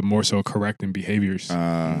curses, but more so correcting behaviors. So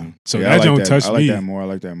yeah, that don't touch I like me. that more. I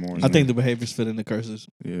like that more. I think the behaviors fit in the curses.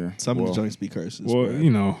 Yeah. Some of Well, the joints be curses. Well,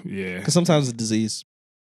 you know, yeah. because sometimes it's disease.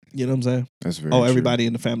 You know what I'm saying? that's very. Oh, true. everybody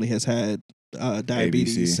in the family has had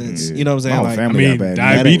diabetes ABC, since. yeah. You know what I'm saying? My whole Like, I family mean, got bad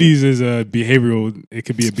diabetes is a behavioral. It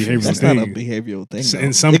could be a behavioral that's thing. not a behavioral thing. S- though.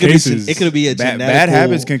 in some it could cases- be, it could be a Bad, genetic. bad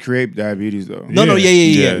habits can create diabetes though. No, Yeah. yeah.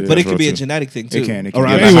 Yeah, But that's it could be a real too. genetic thing too. It can. It Around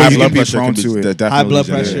can. Yeah, that anyway, high you blood can be pressure prone can be to it. definitely high blood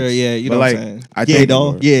genetic. pressure. Yeah, you know But what like, I'm saying? I Yeah, think,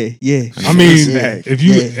 dog. Yeah. I mean, Yeah. if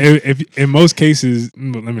you, Yeah. if in most cases,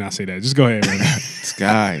 let me not say that. Just go ahead, man. This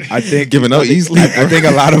guy. I think Giving up easily. I think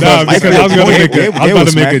a lot of Nah, us. because I was gonna make a- I was about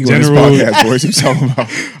to make a general- Boys, you talking about?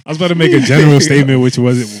 I was about to make a general statement, which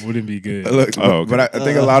wouldn't be good. Look, Oh, okay. but I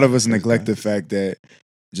think a lot of us neglect the fact that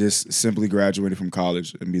just simply graduating from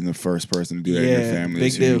college and being the first person to do that in your Yeah, family big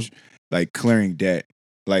is deal. huge. Like clearing debt,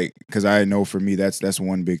 like because I know for me that's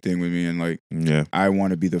one big thing with me, and like Yeah. I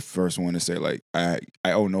want to be the first one to say like I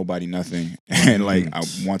owe nobody nothing, and like I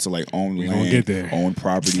want to like own We gonna land, get there. own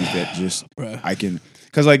properties that just Bruh. I can.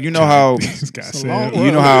 Because like you know how This guy It's a said, long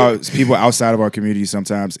you know how people outside of our community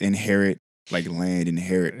sometimes inherit like land,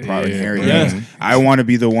 inherit Yeah, inherit. yeah. things. I want to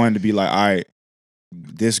be the one to be like, all right,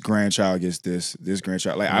 this grandchild gets this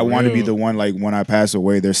grandchild. Like I For want to be real. the one. Like when I pass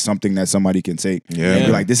away, there's something that somebody can take. Yeah. And be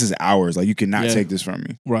Yeah. like, this is ours. Like you cannot Yeah. take this from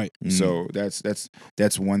me. Right. Mm. So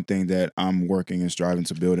that's one thing that I'm working and striving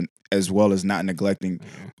to build, and as well as not neglecting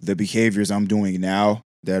the behaviors I'm doing now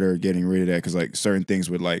that are getting rid of that. Because like certain things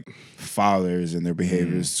with like fathers and their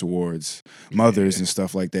behaviors towards mothers and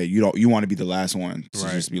stuff like that, you want to be the last one to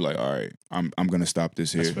Right. just be like, all right, I'm gonna stop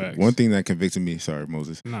this here. That's facts. One thing that convicted me, sorry,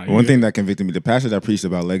 Moses. Nah, One you thing good. that convicted me, the pastor that preached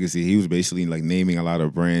about legacy, he was basically like naming a lot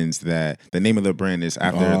of brands that the name of the brand is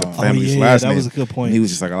after the Oh. family's yeah, last that name. was a good point. And he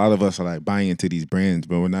was just like, a lot of us are like buying into these brands,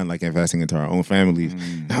 but we're not like investing into our own families.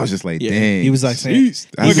 Mm. I was just like, Yeah. dang. He was like saying, Jeez.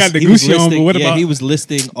 He We got the he was Gucci on, but listing- what yeah, about he was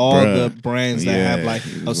listing all Bruh. the brands that Yeah. have like,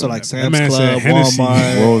 He oh, was so like- like That Sam's man said Club, Hennessy,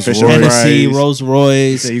 Walmart, Rolls Fisher Royce. Hennessy, Price. Rolls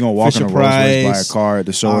Royce. So you gonna walk Fisher in a Rolls Royce, buy a Price. car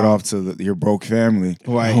to show it off to your broke family,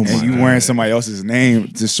 Right. Oh and my you God. wearing somebody else's name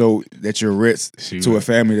to show that you're rich Shoot. to a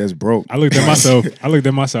family that's broke. I looked at myself.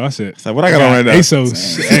 I said, It's like, what I got on right now?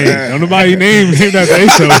 ASOS. Hey, don't nobody named after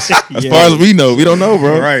ASOS. As far as we know, we don't know,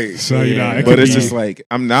 bro. Right. So you know, it But could it's be- just like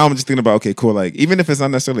I'm just thinking about, okay, cool. Like even if it's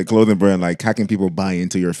not necessarily a clothing brand, like how can people buy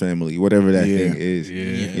into your family, whatever that Yeah. thing is?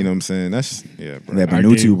 Yeah. You know what I'm saying? That's bro. That Our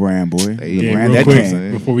Benutu game. brand, boy. Hey, the yeah, brand real that quick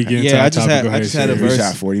came. before we get into Yeah, our I just topic, had- go I ahead, just had a Shay. We verse-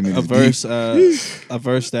 shot 40 minutes a verse, deep. a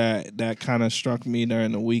verse that kind of struck me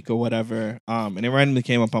during the week or whatever. And it randomly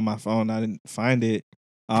came up on my phone. I didn't find it.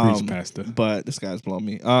 Preach, Pastor. But this guy's blowing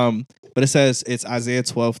me. But it says it's Isaiah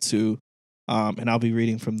 12:2. And I'll be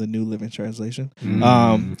reading from the New Living Translation.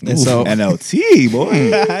 Mm. And so NLT,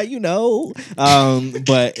 boy. you know.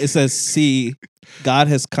 But it says, "See, God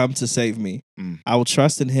has come to save me. Mm. I will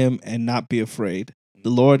trust in him and not be afraid. The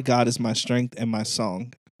Lord God is my strength and my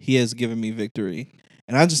song. He has given me victory."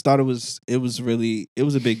 And I just thought it was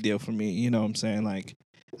a big deal for me. You know what I'm saying? Like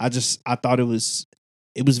I thought it was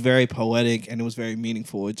very poetic and it was very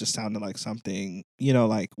meaningful. It just sounded like something,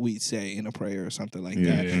 like we'd say in a prayer or something like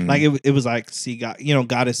that. Yeah. Like it was like, see, God,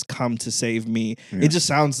 God has come to save me. Yeah. It just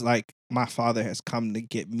sounds like my Father has come to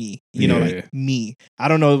get me. Yeah. Like me. I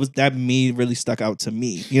don't know. It was that me really stuck out to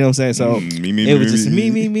me. You know what I'm saying? So me, it was just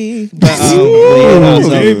me. But, Ooh, so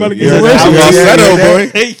they about to get it says, worship. "I will Yeah, settle,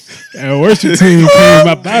 yeah, boy." And worship team came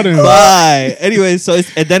up out of him. Bye. Anyway, so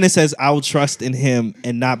and then it says, "I will trust in him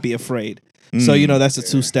and not be afraid." So that's a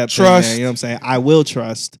 2-step thing Trust. there, you know what I'm saying? I will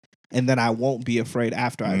trust, and then I won't be afraid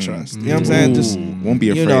after I trust. You know what I'm saying? Just won't be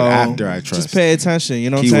afraid you know, after I trust. Just pay attention. You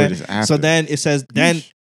know what Keyword I'm is saying? after. So then it says, then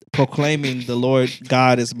proclaiming the Lord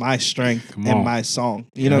God is my strength Come and on. my song.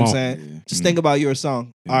 You know Come what I'm on. saying? Just think about your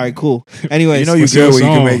song. All right, cool. Anyways, You know you What's good your when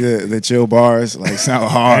you can song? make the chill bars like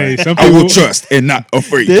sound hard. Hey, some I will people- trust and not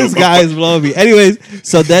afraid. this guy is blowing me. Anyways,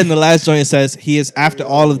 so then the last joint says he is after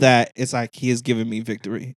all of that. It's like he has given me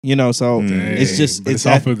victory. So it's just But it's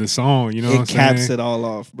off that, of the song, you know what I'm it caps saying? it all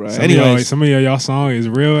off, bro. Anyways, Anyways, some of y'all song is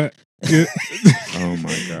real. Oh my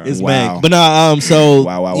god. it's Wow. Meg. But no, so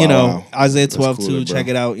Wow, wow, you wow, know, wow. Isaiah That's 12:2. cool, bro. Check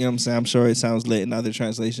it out. You know what I'm saying? I'm sure it sounds lit in other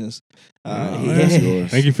translations. Oh, Yeah. that's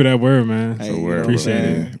yours. Thank you for that word, man. Hey, a you word, know, Appreciate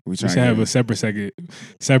man. it. We We trying should to have get-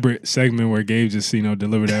 a separate segment where Gabe just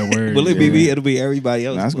deliver that word. Will it be Yeah. me? It'll be everybody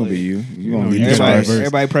else. Nah, that's gonna be you. You gonna No, lead you the got charge. verse.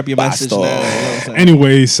 Everybody prep your message now. You know what I'm saying?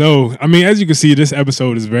 Anyway, so I mean, as you can see, this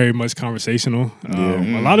episode is very much conversational.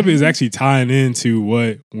 Yeah. A lot of it is actually tying into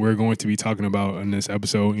what we're going to be talking about in this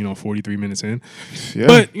episode. 43 minutes in. Yeah.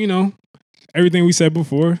 But everything we said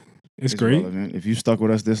before, it's great. Relevant. If you stuck with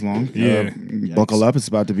us this long, Yeah. buckle up. It's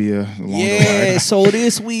about to be a longer Yeah, ride. so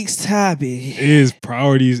this week's topic. Is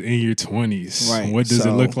priorities in your 20s. Right, What does it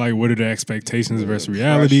so- look like? What are the expectations versus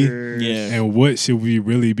reality? Pressures. Yeah. And what should we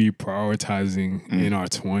really be prioritizing in our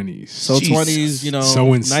 20s? So Jesus. 20s,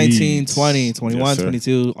 Sowing 19, seeds. 20, 21, Yes, sir.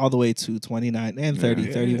 22, all the way to 29 and 30,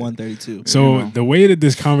 Yeah. 31, 32. So know. the way that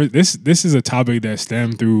this is a topic that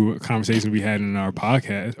stemmed through conversations we had in our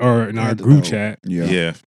podcast or in our Had to group know. chat, Yeah.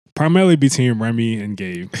 Yeah. primarily between Remy and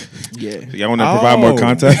Gabe. Yeah. Y'all want to provide more Oh.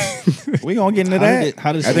 context? We gonna get into How that. did it,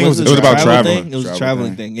 how did I think it was it was about travel traveling. thing? It was a Travel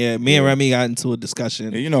traveling thing. thing. Yeah, me and Yeah. Remy got into a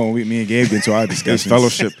discussion. You know, me and Gabe get into our It's discussions.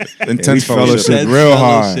 fellowship. Yeah, we Intense fellowship fellowship. real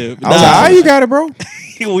hard. Fellowship. I was Nah. like, how you got it, bro?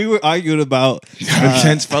 We were arguing about.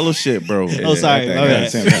 Intense fellowship, bro. Oh, sorry. Yeah, My yeah,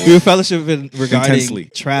 bad. same. We were fellowshipping regarding Intensely.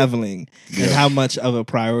 traveling and how much of a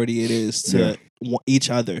priority it is to each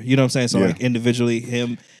other. You know what I'm saying? So, Yeah. like, individually,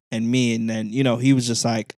 him and me. And then, he was just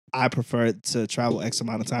like, I prefer to travel X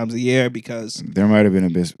amount of times a year because. There might have been a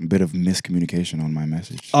bit of miscommunication on my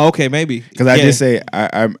message. Oh, okay, maybe. Because I Yeah. did say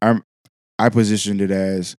I positioned it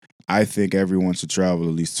as I think everyone should travel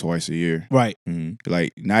at least twice a year. Right.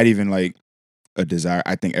 Like not even like a desire.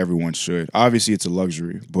 I think everyone should. Obviously, it's a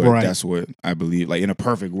luxury, but Right. that's what I believe. Like in a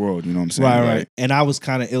perfect world, you know what I'm saying? Right, Like, right. And I was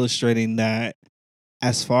kind of illustrating that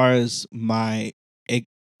as far as my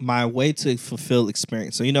way to fulfill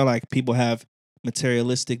experience. So like people have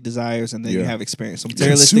materialistic desires and then you Yeah. have experience. So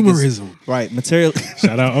materialistic is Consumerism. right. Material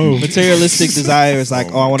Shout out O. materialistic desire is like,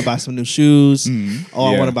 Oh I my want to buy some new shoes. Mhm. Oh,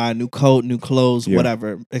 I Yeah. want to buy a new coat, new clothes, Yeah.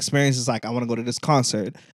 whatever. Experience is like, I want to go to this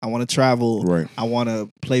concert. I want to travel. Right. I want to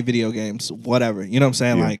play video games, whatever. You know what I'm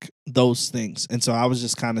saying? Yeah. Like those things. And so I was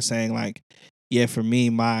just kind of saying like, yeah, for me,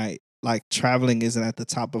 my like traveling isn't at the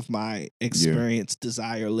top of my experience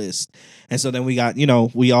desire list. And so then we got,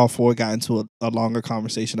 we all four got into a longer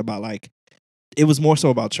conversation about like, it was more so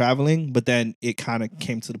about traveling, but then it kind of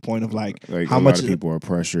came to the point of like how a much lot of people are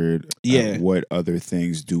pressured. Yeah. What other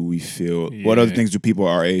things do we feel? What other Yeah. things do people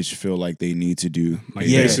our age feel like they need to do? Like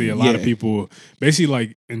Yeah, basically a lot of yeah. people basically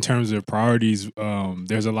like in terms of priorities,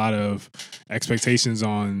 there's a lot of expectations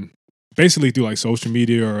on basically through like social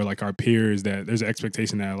media or like our peers that there's an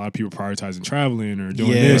expectation that a lot of people prioritizing traveling or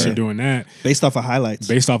doing Yeah. this or doing that based off of highlights.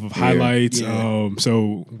 based off of highlights. Yeah.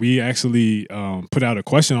 So we actually put out a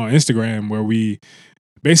question on Instagram where we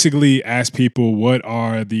basically asked people what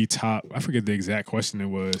are the top, I forget the exact question it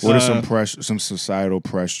was. What are some societal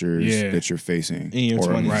pressures Yeah. that you're facing In your or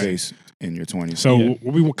 20s. face in your 20s? So Yeah.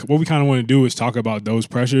 what we kind of want to do is talk about those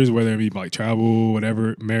pressures, whether it be like travel,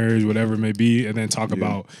 whatever, marriage, whatever it may be, and then talk Yeah.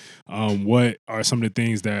 about what are some of the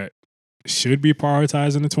things that should be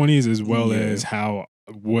prioritized in the 20s, as well Yeah. as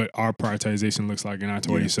what our prioritization looks like in our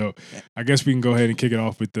 20s. Yeah. So I guess we can go ahead and kick it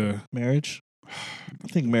off with the Marriage. I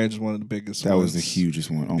think marriage is one of the biggest. that was the ones. hugest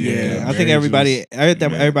one. Oh my Yeah, Yeah, God. I marriage think everybody, was-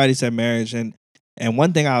 everybody said marriage, and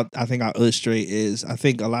one thing I think I'll illustrate is I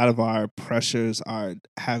think a lot of our pressures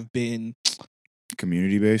have been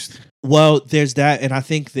Community based. well. There's that, and I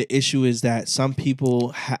think the issue is that some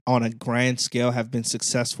people on a grand scale have been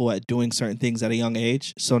successful at doing certain things at a young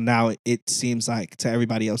age, so now it seems like to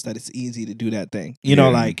everybody else that it's easy to do that thing. You know,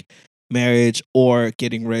 Yeah. like marriage or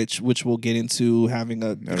getting rich, which we'll get into having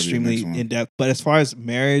a be the extremely next one. in depth. But as far as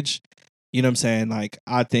marriage, you know what I'm saying? Like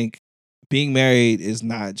I think being married is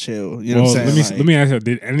not chill. You know well, what I'm saying? let me ask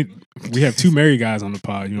you, we have two married guys on the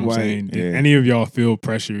pod, you know what I'm Right. saying? Did Yeah. any of y'all feel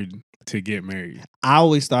pressured to get married? I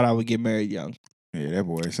always thought I would get married young. Yeah, that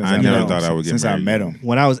boy. Since I never never thought I would get since married. I met him.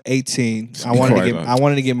 When I was 18, I Quite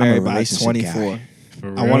wanted to get married by relationship 24. guy. For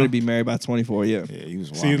I real? wanted to be married by 24. Yeah, Yeah, he was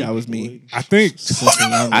See, wild. that was me. I think Since a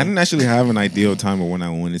young- I didn't actually have an ideal time of when I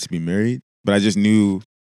wanted to be married, but I just knew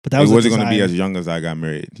but that it was wasn't going to be desire. as young as I got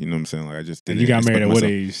married. You know what I'm saying? Like I just and didn't you got married expect at what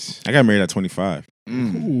myself- age? I got married at 25.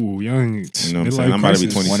 Mm. Ooh, young. You know what I'm midlife saying? I'm about to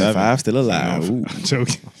be crisis. 27. 25, still alive. You know, Ooh. I'm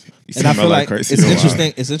joking. You And I see my feel life like crisis? it's Oh, wow.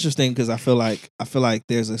 interesting. It's interesting because I feel like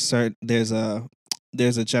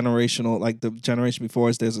there's a generational, like the generation before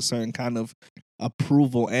us. There's a certain kind of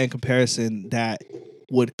approval and comparison that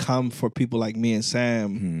would come for people like me and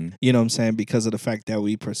Sam. Mhm. You know what I'm saying? Because of the fact that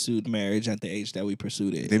we pursued marriage at the age that we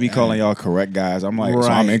pursued it. They be calling y'all correct guys. I'm like, so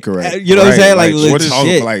I'm Right. incorrect. You know what I'm saying? Like, what is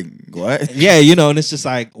legit. like what? Yeah, and it's just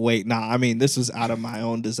like, wait, nah. I mean, this was out of my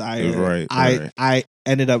own desire. Right, I right. I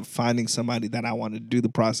ended up finding somebody that I wanted to do the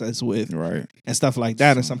process with Right. and stuff like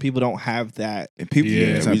that. And some people don't have that. And people,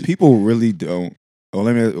 Yeah, people really don't.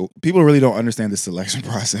 People really don't understand the selection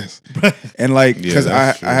process. And like, Yeah, because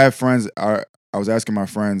that's true. I have friends. I was asking my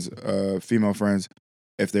friends, female friends,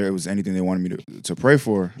 if there was anything they wanted me to pray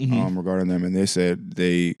for Mhm. regarding them, and they said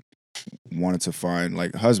they wanted to find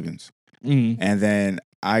like husbands. Mm. And then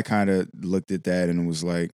I kind of looked at that and was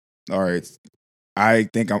like, all right, I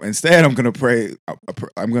think I'm gonna pray.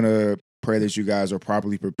 I'm gonna pray that you guys are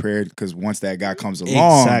properly prepared, because once that guy comes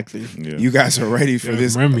along, Exactly. Yeah. you guys are ready for Yeah,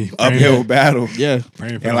 this remember me uphill battle. Yeah.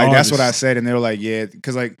 praying for And the like that's what I harvest. said, and they were like, yeah,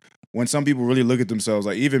 because like when some people really look at themselves,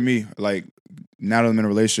 like even me, like now that I'm in a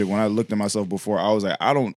relationship, when I looked at myself before, I was like,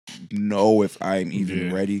 I don't know if I'm even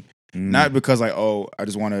Yeah. ready. Mm. Not because like, oh, I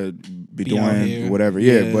just want to be out doing here. whatever,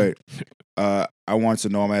 Yeah. but I want to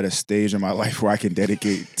know I'm at a stage in my life where I can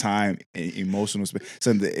dedicate time and emotional space.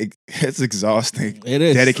 So it's exhausting. It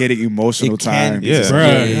is. Dedicating emotional It can time. be. Yeah.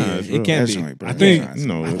 Bruh. Yeah, it's it real. can That's be. right, bro. I think- That's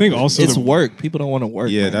No, I think also It's the- work. People don't want to work.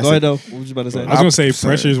 Yeah, man. that's Go ahead it. though. What was you about to say? I was gonna say Sorry,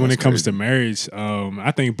 pressures when it that's comes to crazy. marriage.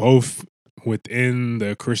 I think both within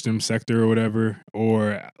the Christian sector or whatever,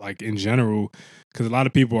 or like in general, because a lot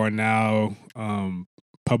of people are now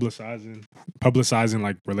publicizing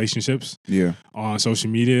like relationships Yeah. on social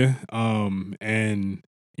media, and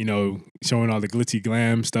showing all the glitzy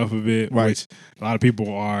glam stuff of it, Right. which a lot of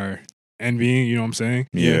people are envying. You know what I'm saying?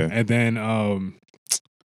 Yeah. And then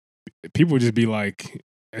people just be like,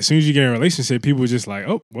 as soon as you get in a relationship, people just like,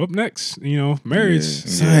 oh, what next? Marriage.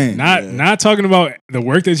 Son. Not talking about the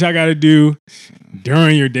work that y'all got to do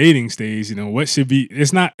during your dating stage. What should be.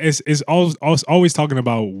 It's not. It's always talking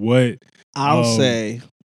about what. I'll Um, say,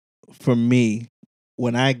 for me,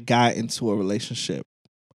 when I got into a relationship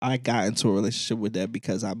with that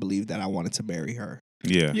because I believed that I wanted to marry her.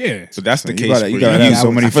 Yeah. Yeah. So that's the You case. gotta- for you gotta you. have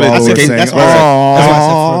so many I feel like that's the followers case. saying, That's "Oh, why I said- That's why I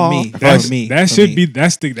said for me. That's, For me. that for should me. be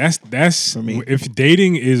that's For me. if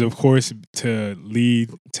dating is of course to lead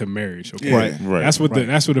to marriage. Okay, Yeah. Right. Right. That's what Right.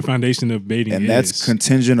 that's what the foundation of dating And is. that's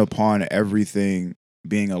contingent upon everything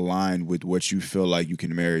being aligned with what you feel like you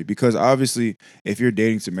can marry. Because obviously, if you're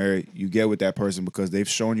dating to marry, you get with that person because they've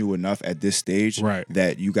shown you enough at this stage right.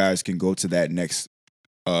 that you guys can go to that next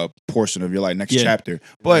portion of your life, next Yeah. chapter.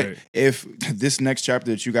 But Right. if this next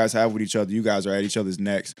chapter that you guys have with each other, you guys are at each other's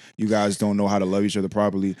necks, you guys don't know how to love each other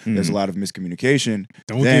properly, there's a lot of miscommunication.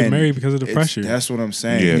 Don't then get married because of the It's- pressure. That's what I'm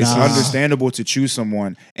saying. Yeah. It's Nah. understandable to choose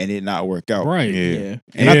someone and it not work out. right. Yeah. Yeah.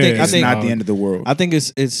 And I Yeah. think it's not the end of the world. I think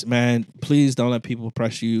it's man, please don't let people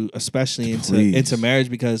press you, especially Please. into marriage,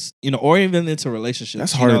 because or even into relationships.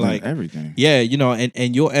 That's harder than like everything. yeah,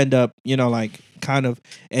 and you'll end up, like kind of,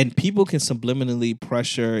 and people can subliminally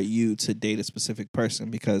pressure you to date a specific person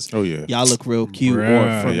because Oh yeah. y'all look real cute, Bruh,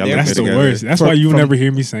 or from y'all their look that's the together. worst. That's From- why you from- never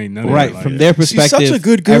hear me saying none of right that. from Like, their She's perspective. such a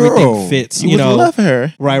good girl. Everything fits, You would love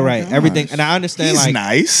her. right, Oh my right, everything, gosh. and I understand He's like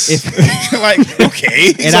nice. if- like okay,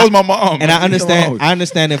 And so I- is my mom. and I Like, leave it understand. alone. I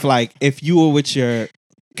understand if you were with your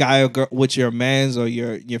guy or girl, with your mans or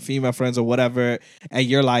your female friends or whatever, and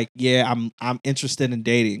you're like, yeah, I'm interested in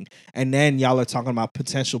dating, and then y'all are talking about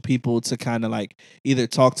potential people to kind of like either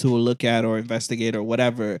talk to or look at or investigate or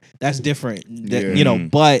whatever. That's different, Yeah.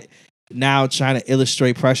 But now trying to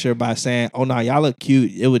illustrate pressure by saying, "Oh no, y'all look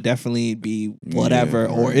cute," it would definitely be whatever,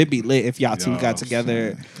 Yeah, or right. it'd be lit if y'all two Yo, got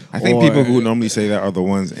together. I think Or- people who normally say that are the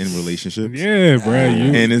ones in relationships. yeah, bro.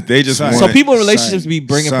 And if they just Son. want So people in relationships be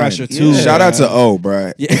bringing Son. pressure too. Shout out to O,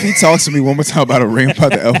 bro. Yeah. If he talks to me one more time about a ring, I'm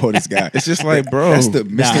about to elbow this guy. It's just like, bro. That's the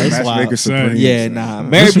Nah, Mr. it's Matchmaker wild. Supreme. Yeah, son. nah.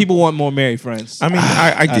 Married people want more married friends. I mean,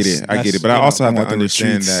 I get it. I get it. But I also have to want the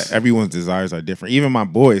understand retreats. that everyone's desires are different. Even my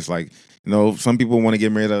boys, like, some people want to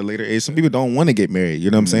get married at a later age. Some people don't want to get married.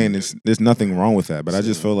 You know what I'm saying? There's nothing wrong with that. But I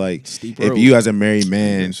just feel like Steep if road. you as a married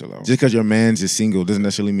man, Chill out. just because your man's is single doesn't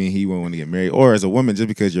necessarily mean he won't want to get married. Or as a woman, just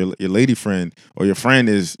because your lady friend or your friend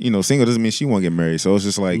is, single doesn't mean she won't get married. So it's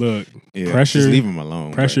just like, Look, Yeah. pressure. just leave them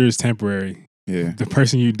alone. Pressure is temporary. Yeah. The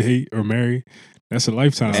person you date or marry, that's a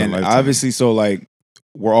lifetime. And lifetime. obviously, so like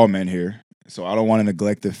we're all men here, so I don't want to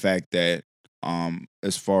neglect the fact that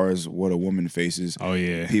as far as what a woman faces, oh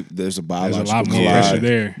yeah, there's a there's biological a lot more Yeah. pressure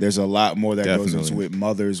there. There's a lot more that goes Definitely. into it.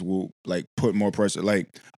 Mothers will like put more pressure. Like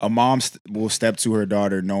a mom will step to her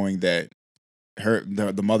daughter knowing that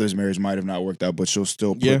the mother's marriage might have not worked out, but she'll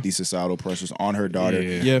still put Yeah. these societal pressures on her daughter,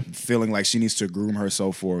 Yeah. yeah. feeling like she needs to groom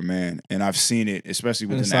herself for a man. And I've seen it, especially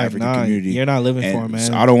And within it's the like, African nah, community. you're not living And for it, man.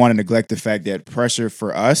 so I don't want to neglect the fact that pressure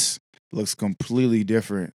for us looks completely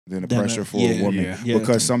different than the Than pressure a- for yeah, a woman. yeah. Yeah.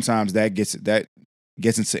 Because sometimes that gets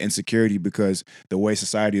into insecurity because the way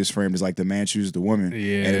society is framed is like the man chooses the woman. And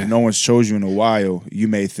Yeah, if no one's chose you in a while, you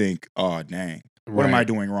may think, oh dang, what am I Right.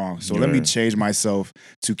 doing wrong? So let me Right. change myself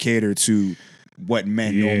to cater to what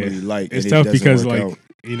men Yeah. normally like. It's and it tough doesn't because work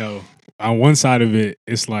like out. on one side of it,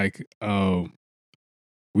 it's like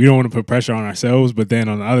we don't want to put pressure on ourselves, but then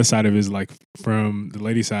on the other side of it is like from the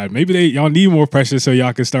lady side, maybe y'all need more pressure so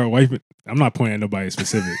y'all can start wiping. I'm not pointing at nobody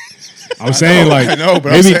specific. I'm saying like I know,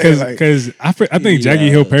 but maybe I'm saying, like, because I think Jackie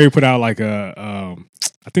Yeah. Hill Perry put out like a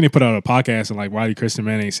I think they put out a podcast and like Wiley Christian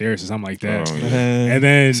man ain't serious or something like that. Oh, yeah. And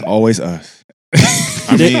then It's always us.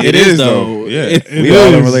 I mean, it is though. Yeah. It We all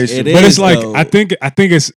in is. relationship. It but is, it's like though. I think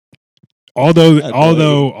it's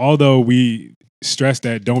although we stress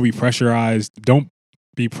that don't be pressurized, don't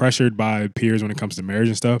be pressured by peers when it comes to marriage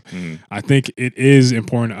and stuff. Mhm. I think it is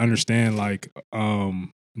important to understand like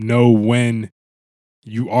know when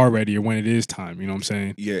you are ready or when it is time. You know what I'm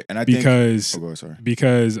saying? Yeah, and I think Because oh, go ahead, sorry.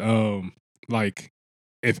 because like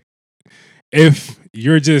if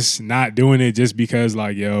you're just not doing it just because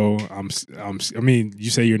like yo I mean you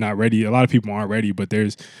say you're not ready, a lot of people aren't ready, but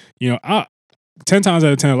there's 10 times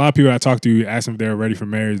out of 10 a lot of people I talk to ask them if they're ready for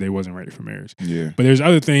marriage, they wasn't ready for marriage. Yeah, But there's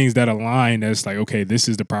other things that align that's like, okay, this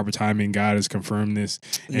is the proper timing, God has confirmed this,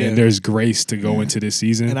 Yeah. and there's grace to go Yeah. into this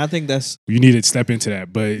season. And I think that's You need to step into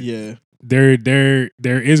that, but yeah. there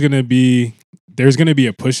is gonna be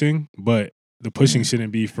a pushing, but the pushing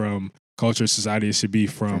shouldn't be from culture, society. It should be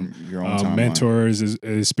from your own timeline. mentors,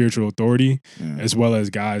 as spiritual authority, Yeah. as well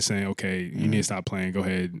as guys saying, "Okay, you Yeah. need to stop playing. Go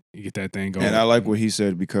ahead, and get that thing going." And I like what he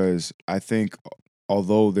said because I think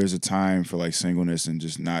although there's a time for like singleness and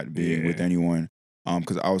just not being with Yeah. anyone,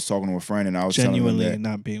 because I was talking to a friend and I was telling Genuinely him that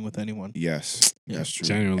not being with anyone. yes, Yeah. that's true.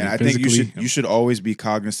 Genuinely, And I think physically, you should always be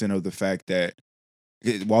cognizant of the fact that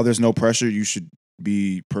while there's no pressure, you should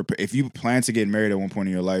be prepared. If you plan to get married at one point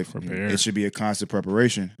in your life, prepare. it should be a constant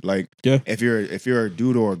prepreparation. Like Yeah. if you're a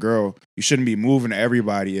dude or a girl, you shouldn't be moving to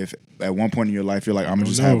everybody if at one point in your life you're like, I'm gonna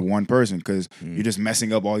just have one person, because you're just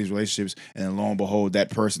messing up all these relationships, and then lo and behold,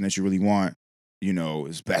 that person that you really want,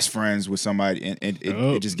 is best friends with somebody, and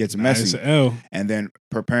it just gets Nah, messy. it's a L. And then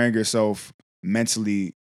preparing yourself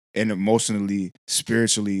mentally and emotionally,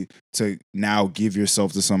 spiritually to now give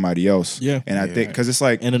yourself to somebody else. Yeah. And I think because it's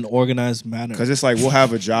like In an organized manner. we'll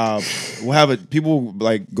have a job, people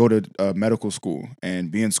like go to medical school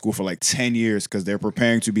and be in school for like 10 years because they're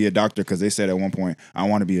preparing to be a doctor because they said at one point, I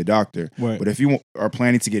want to be a doctor. Right. But if you are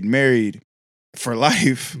planning to get married for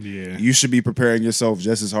life, Yeah. you should be preparing yourself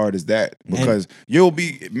just as hard as that, because you'll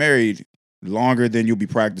be married longer than you'll be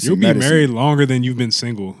practicing You'll be medicine. married longer than you've been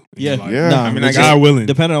single. in your Yeah. life. Yeah. No, I mean, I it's guess- God willing.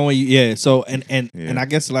 depending on what you so and Yeah. I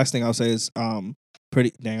guess the last thing I'll say is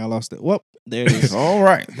pretty dang I lost it. Well, there it is. All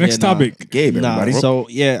right. Next Yeah, nah. topic. Gabe, everybody. So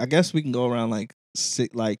yeah, I guess we can go around like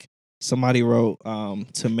somebody wrote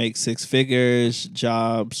to make six figures,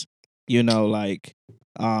 jobs,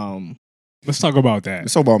 Let's talk about that.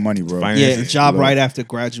 It's all about money, bro. Finance. yeah, job Look. right after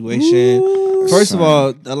graduation. Ooh, First of son.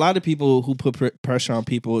 all, a lot of people who put pressure on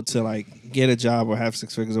people to like get a job or have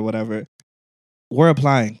six figures or whatever, we're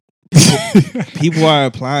applying. People are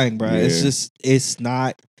applying, bro. It's Yeah. just it's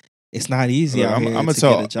not easy Look, out I'm here gonna to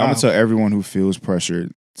tell get a job. I'm gonna tell everyone who feels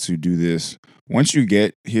pressured to do this. Once you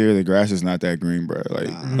get here, the grass is not that green, bro.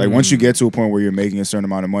 Like once you get to a point where you're making a certain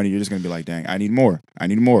amount of money, you're just gonna be like, dang, I need more,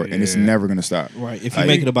 and it's Yeah. never gonna stop. Right. If you Like,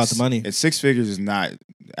 make it about the money. It's six figures is not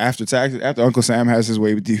after taxes. After Uncle Sam has his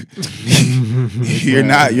way with you,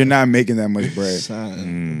 you're not making that much bread.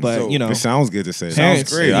 Son. Mm. But So, It sounds good to say. It Parents,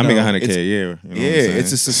 sounds great. you I make know, 100K a year. You know what I'm saying?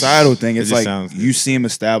 It's a societal thing. It It's just like sounds good. you see him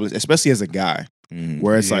established, especially as a guy, Mhm.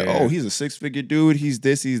 where it's like, Yeah. oh, he's a 6-figure dude. He's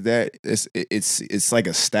this, he's that. It's like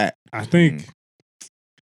a stat. I think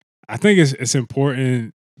it's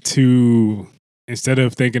important to, instead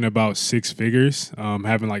of thinking about six figures,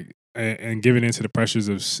 having like and giving into the pressures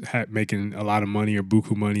of making a lot of money or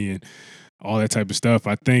buku money and all that type of stuff.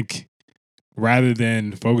 I think rather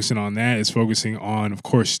than focusing on that, it's focusing on, of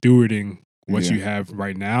course, stewarding what Yeah. you have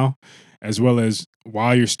right now, as well as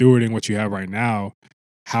while you're stewarding what you have right now,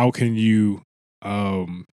 how can you how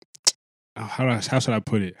should I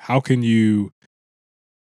put it? How can you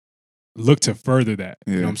look to further that?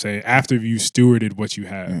 You know Yeah. what I'm saying? After you stewarded what you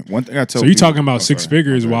have. Yeah. One thing I tell So you're people- talking about oh, six sorry.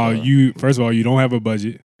 figures My bad, while bro. you, first of all, you don't have a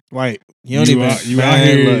budget. right. You don't even out, you out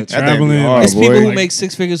man, here look. That traveling. thing be hard, It's boy. people who Like, make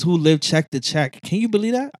six figures who live check to check. Can you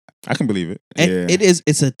believe that? I can believe it. And Yeah.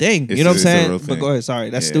 it's a thing. It's you know a- what I'm it's a real saying? But thing. go ahead. Sorry,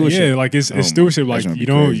 that's Yeah. stewardship. yeah, like it's Oh my- stewardship. Like that's gonna be you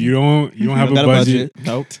don't crazy. you don't have a got budget.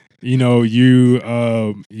 Nope. You know, you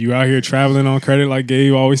out here traveling on credit like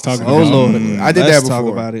Gabe always talking Oh about. Lord, I did Let's that talk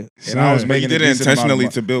before. about it. And I was Son. But you making did a it decent amount of intentionally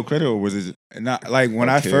money. to build credit, or was it? Not like when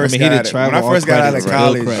I Okay. first I mean, he got did out of, travel when I on first got out credit, of right?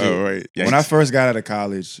 college. Credit. Oh right. When I first got out of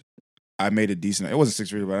college, I made a decent. It wasn't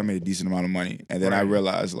 6 figures, but I made a decent amount of money, and then I Right.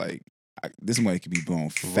 realized like this money could be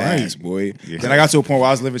blown fast, boy. Yeah. Then I got to a point where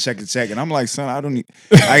I was living check to check, and I'm like, son, I don't need.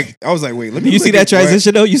 I was like, wait, let me. You see look that at what-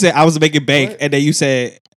 transition though? You said I was making bank, What? and then you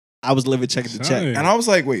said I was living check to check. Son. And I was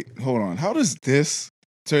like, wait, hold on. How does this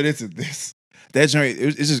turn into this? that joint.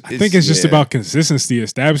 It's just. I think it's just about consistency,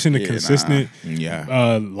 establishing a Yeah, consistent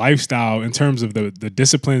Yeah. lifestyle in terms of the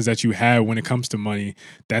disciplines that you have when it comes to money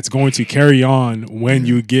that's going to carry on when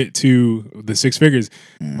you get to the six figures.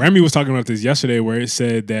 Remy was talking about this yesterday where it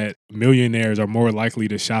said that millionaires are more likely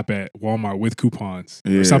to shop at Walmart with coupons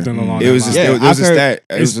or something along It that was line. just, Yeah, it was I've a heard- stat.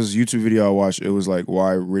 It was this YouTube video I watched. It was like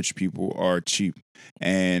why rich people are cheap,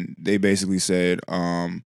 and they basically said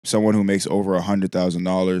someone who makes over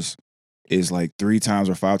 $100,000 is like 3 times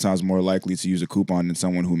or 5 times more likely to use a coupon than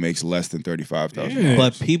someone who makes less than $35,000. Yeah.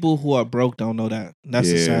 But people who are broke don't know that. That's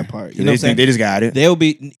the sad part. You know they what I'm saying? think they just got it. They'll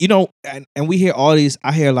be, and we hear all these.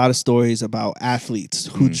 I hear a lot of stories about athletes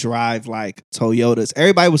who drive like Toyotas.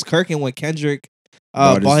 Everybody was kirking when Kendrick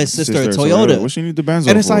bought his sister a Toyota. What she need the Benzo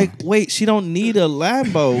And it's for? like, wait, she don't need a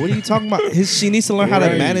Lambo. What are you talking about? She needs to learn how to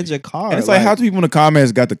Right. manage a car. and it's like how do people in the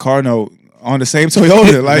comments got the car note on the same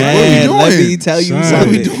Toyota? Like, man, what are we let doing? me tell you Son. What are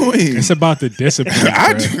we something. doing? It's about the discipline.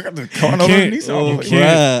 I bruh. got the car You note can't, underneath. Oh, you I'm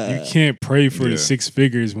can't, bruh. you can't pray for Yeah. the six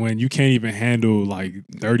figures when you can't even handle like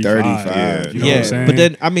 35. 35. You know what I'm saying? But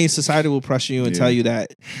then I mean, society will pressure you and Yeah. tell you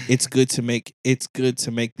that it's good to make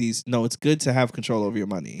these. No, it's good to have control over your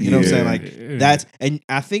money. You know what I'm saying? Yeah. Like Yeah. that's, and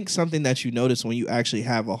I think something that you notice when you actually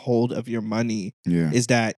have a hold of your money Yeah. is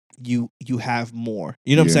that you have more.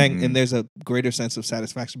 You know what I'm Yeah. saying? And there's a greater sense of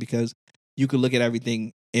satisfaction because you could look at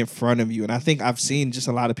everything in front of you. And I think I've seen just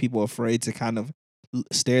a lot of people afraid to kind of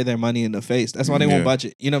stare their money in the face. That's why they won't Yeah.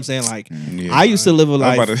 budget. You know what I'm saying? Like Yeah. I used to live a I'm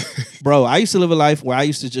about life, to- bro. I used to live a life where I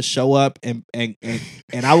used to just show up and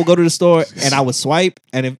I would go to the store and I would swipe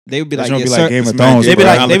and if they would be That's like, gonna yeah, be like sir, Game of This man Thrones. gave They be her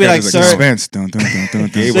like- an they be like, allocated sir- Suspense. Dun, dun, dun, dun,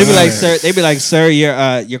 dun. They they be like, Right. sir,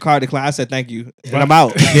 your card declined. I said thank you, and I'm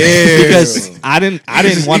out. Yeah. because I didn't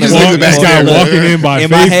want to just leave Walk, the this back guy there. walking in by In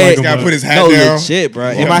faith my head- like This guy a put his hat No, down. legit, bro.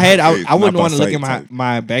 In Walk my head, by faith, I wouldn't not by want to look sight at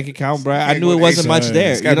my bank account, bro. I Ain't knew it no wasn't H- much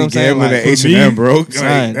there. It's You gotta know be what I'm saying? gambling Like, at H&M, bro. Like,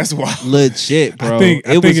 son, that's wild. legit, bro. think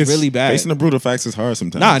It was it's- really bad. Facing the brutal facts is hard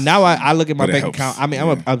sometimes. Nah, now I look at my But it bank helps. account. I mean,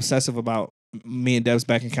 I'm obsessive about me and Dev's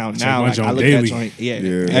bank account Check now. my Like, I joint look at daily. that joint, Yeah.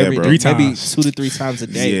 every Yeah, bro. 3 maybe times. 2 to 3 times a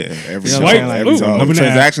day. Yeah, Every You know Swipe. what I'm saying? Ooh, Like, Them I'm gonna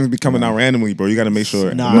transactions be coming out randomly, bro. You got to make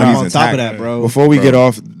sure nah, money's I'm on top of intact. that, bro. Before we Bro. get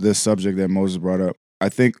off the subject that Moses brought up, I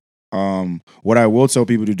think what I will tell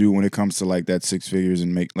people to do when it comes to like that 6 figures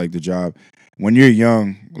and make like the job, when you're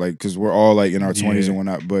young, like because we're all like in our 20s and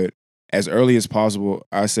whatnot, but as early as possible,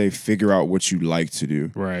 I say figure out what you like to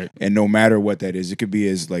do. Right. And no matter what that is, it could be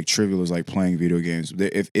as like trivial as like playing video games.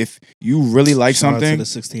 If you really like Shout out to something, the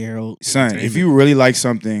 16-year-old son, if you really like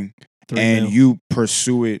something and mil. you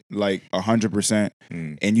pursue it like 100%,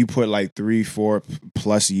 Mm. and you put like 3-4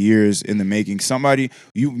 plus years in the making, somebody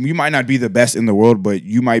you might not be the best in the world, but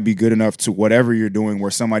you might be good enough to whatever you're doing where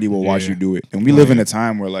somebody will watch Yeah. you do it. And we live in a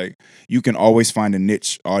time where like you can always find a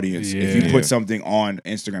niche audience. If you Yeah. put something on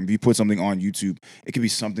Instagram, if you put something on YouTube, it could be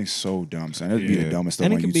something so dumb, son. It'd be the Yeah. dumbest stuff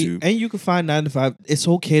and it on can YouTube. be, and you can find 9 to 5. It's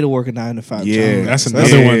okay to work a 9 to 5 Yeah. job. That's Let's-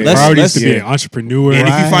 another Yeah. one. let's- Priority is let's- to be an entrepreneur. And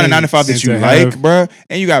if you find a 9 to 5 that And you to like, have- bruh,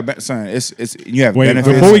 and you got son, it's you have Wait,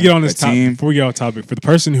 benefits. before we get on this a team. before we get on topic, for the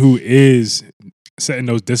person who is setting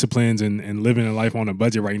those disciplines and living a life on a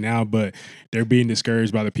budget right now, but they're being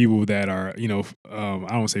discouraged by the people that are, I don't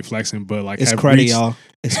want to say flexing, but like It's have credit, reached- y'all.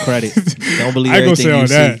 It's credit. Don't believe I ain't gonna everything say you all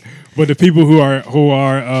that. see. But the people who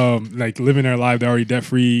are like living their life, they're already debt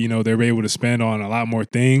free. They're able to spend on a lot more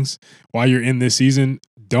things while you're in this season.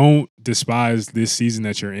 Don't despise this season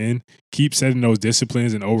that you're in. Keep setting those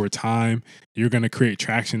disciplines, and over time, you're going to create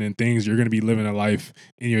traction and things. You're going to be living a life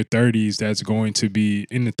in your 30s that's going to be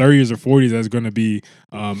in the 30s or 40s. That's going to be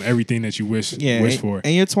everything that you wish for.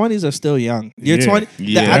 And your 20s are still young. Your Yeah. 20.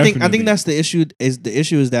 Yeah, I definitely. think that's the issue. The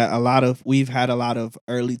issue is that we've had a lot of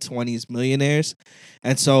early 20s millionaires,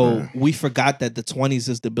 and so we forgot that the 20s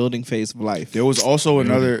is the building phase of life. There was also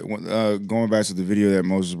another going back to the video that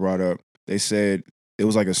Moses brought up. They said it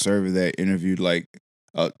was like a survey that interviewed like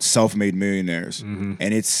self-made millionaires, Mhm.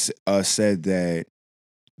 and it's said that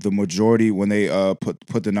the majority, when they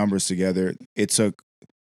put the numbers together, it took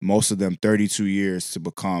most of them 32 years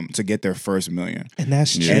to get their first million. And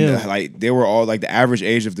that's chill. And like they were all like the average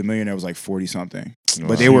age of the millionaire was like 40 something,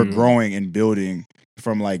 but they were growing and building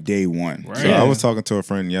from like day one. Right. So I was talking to a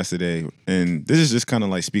friend yesterday, and this is just kind of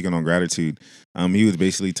like speaking on gratitude. He was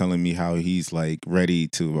basically telling me how he's like ready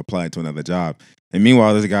to apply to another job, and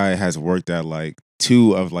meanwhile, this guy has worked at like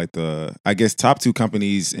 2 of like the, I guess, top 2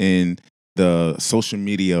 companies in the social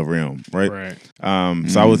media realm, right? Right.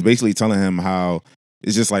 So I was basically telling him how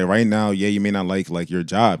it's just like right now, yeah, you may not like your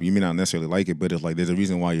job, you may not necessarily like it, but it's like there's a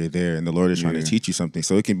reason why you're there, and the Lord is trying to teach you something.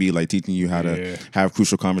 So it can be like teaching you how to have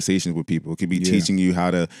crucial conversations with people. It could be teaching you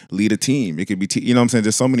how to lead a team. It could be, you know what I'm saying?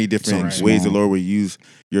 There's so many different ways the Lord will use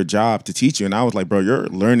your job to teach you. And I was like, bro, you're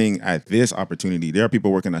learning at this opportunity. There are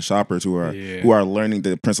people working at Shoppers who are learning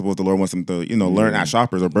the principles the Lord wants them to, learn at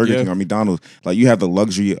Shoppers or Burger King or McDonald's. Like you have the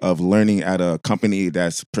luxury of learning at a company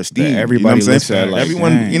that's prestige. That everybody looks at like,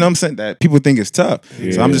 everyone, dang. you know what I'm saying? That people think is tough.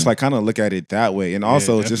 So I'm just like kind of look at it that way. And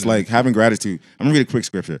also it's just like having gratitude. I'm gonna read a quick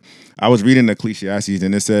scripture. I was reading Ecclesiastes,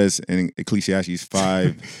 and it says in Ecclesiastes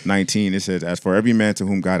 5:19, it says, "As for every man to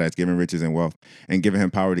whom God has given riches and wealth, and given him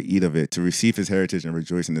power to eat of it, to receive his heritage and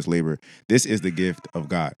rejoice in his labor, this is the gift of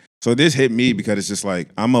God." So this hit me because it's just like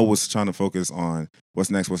I'm always trying to focus on what's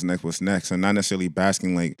next, and not necessarily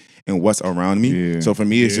basking like in what's around me. Yeah. So for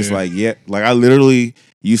me, it's just like like I literally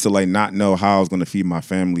used to like not know how I was going to feed my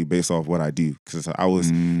family based off what I do, because I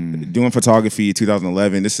was doing photography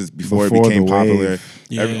 2011. This is before it became the popular.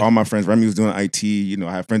 Yeah. All my friends, Remy was doing IT.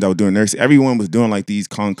 I had friends that were doing nursing. Everyone was doing like these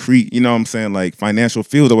concrete, you know what I'm saying, like financial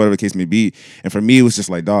fields or whatever the case may be. And for me, it was just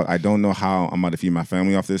like, dog, I don't know how I'm about to feed my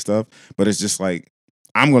family off this stuff, but it's just like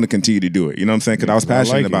I'm going to continue to do it. You know what I'm saying? Because I was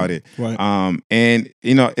passionate about it. Right. And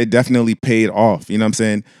it definitely paid off. You know what I'm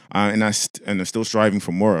saying? And I'm still striving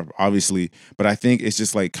for more, obviously. But I think it's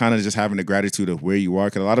just like kind of just having the gratitude of where you are.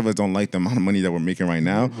 Because a lot of us don't like the amount of money that we're making right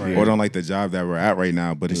now, or don't like the job that we're at right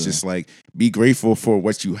now. But it's just like be grateful for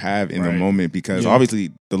what you have in the moment, because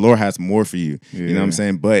obviously the Lord has more for you. You know what I'm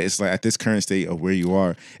saying? But it's like at this current state of where you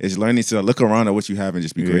are, it's learning to look around at what you have and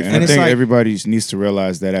just be grateful. And I it's think like- everybody needs to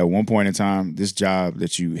realize that at one point in time, this job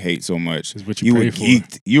that you hate so much, Is what you were pray for.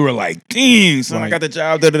 geeked. You were like, dang, son, I Right. got the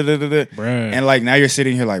job. Da, da, da, da, da. Bruh. And like now you're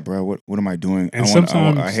sitting here like, bro, what am I doing? And I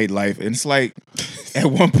sometimes- hate life. And it's like at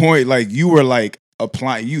one point, like you were like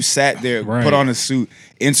applying, you sat there, Right. put on a suit,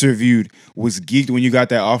 interviewed, was geeked when you got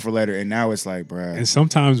that offer letter, and now it's like, bro. And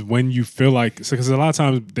sometimes when you feel like, because a lot of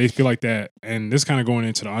times they feel like that, and this kind of going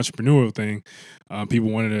into the entrepreneurial thing, people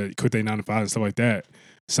wanted to quit their 9 to 5 and stuff like that.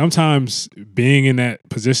 Sometimes being in that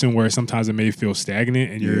position where sometimes it may feel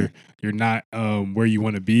stagnant and you're not where you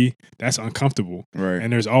want to be, that's uncomfortable. Right.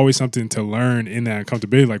 And there's always something to learn in that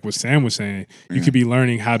uncomfortability. Like what Sam was saying, you could be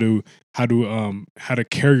learning how to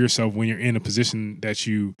carry yourself when you're in a position that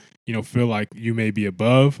you feel like you may be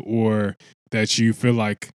above, or that you feel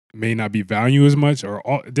like may not be valued as much, or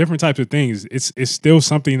all different types of things. It's still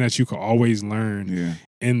something that you can always learn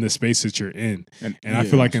in the space that you're in. And I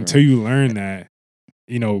feel like until you learn that,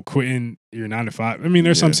 quitting your 9 to 5. I mean,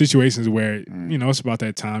 there's some situations where, it's about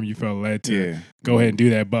that time you felt led to go ahead and do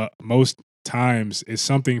that. But most times it's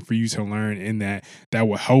something for you to learn in that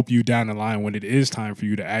will help you down the line when it is time for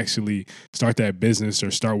you to actually start that business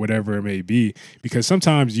or start whatever it may be. Because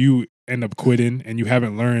sometimes you end up quitting and you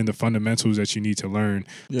haven't learned the fundamentals that you need to learn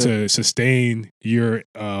to sustain your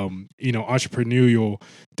entrepreneurial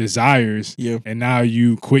desires. And now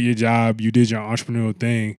you quit your job, you did your entrepreneurial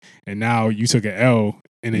thing, and now you took an L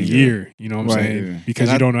in a year, you know what I'm saying?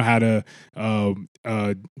 Because you don't know how to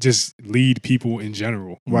just lead people in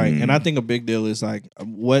general. Right. And I think a big deal is like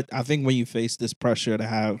I think when you face this pressure to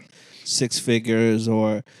have 6 figures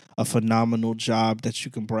or a phenomenal job that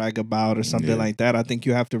you can brag about or something like that, I think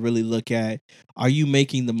you have to really look at, are you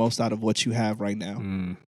making the most out of what you have right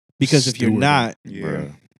now? Because if you're not,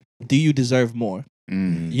 do you deserve more?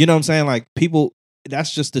 You know what I'm saying? Like people,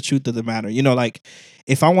 that's just the truth of the matter. Like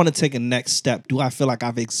if I want to take a next step, do I feel like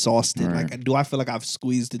I've exhausted? Like, do I feel like I've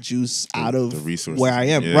squeezed the juice out of the resources where I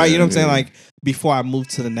am? Right. You know what I'm saying? Like before I move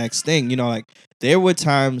to the next thing, like there were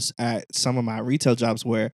times at some of my retail jobs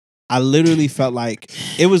where I literally felt like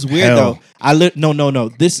it was weird though. No.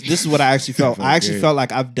 This is what I actually felt. I actually felt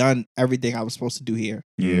like I've done everything I was supposed to do here.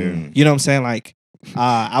 You know what I'm saying? Like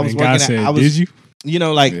I was working at did you?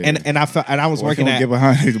 And I felt, and I was working at get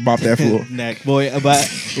behind to mop that floor. neck boy, but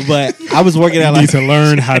I was working at You like need to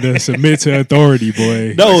learn how to submit to authority,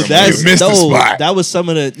 boy. no, that's missed the spot. that was some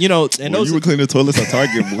of the and Well, those you were cleaning the toilets at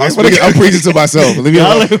Target. Boy. I'm preaching to myself. Leave me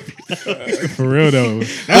alone. For real though.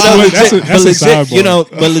 that's That's a legit, sidebar.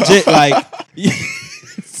 but legit like.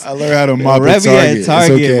 I learned how to mop at Revy Target. at It's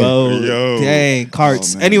Target, okay. bro. Yo. Dang,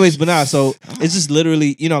 carts. Oh, man. Anyways, but nah, so it's just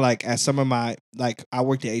literally, like at some of my, like I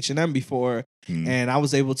worked at H&M before, and I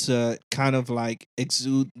was able to kind of like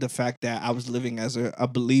exude the fact that I was living as a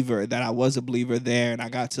believer, that I was a believer there, and I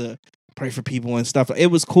got to pray for people and stuff. It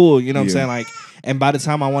was cool, you know what I'm saying? Like, and by the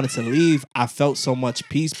time I wanted to leave, I felt so much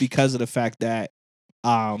peace because of the fact that,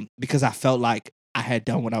 because I felt like I had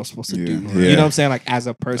done what I was supposed to do. Yeah. You know what I'm saying? Like as a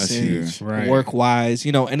That's person, huge. Right. work wise,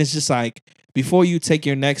 and it's just like before you take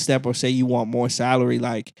your next step or say you want more salary,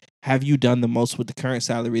 like have you done the most with the current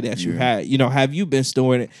salary that you Yeah. had? You know, have you been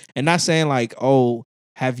storing it? And not saying like, oh,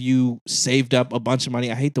 have you saved up a bunch of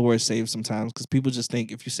money? I hate the word save sometimes because people just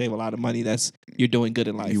think if you save a lot of money, that's you're doing good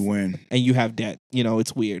in life. You win. And you have debt. You know,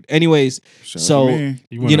 it's weird. Anyways, Shout out So- to me.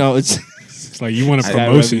 you know, it's It's like you want a I-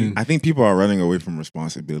 promotion. I think people are running away from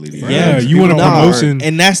responsibility. Yeah, you people want a don't wanna promotion.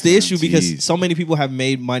 and that's the issue because Jeez. so many people have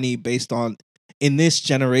made money based on in this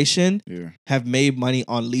generation Yeah. have made money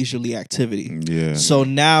on leisurely activity. Yeah. So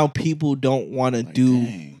now people don't want to Like, do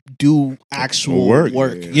dang. actual Work.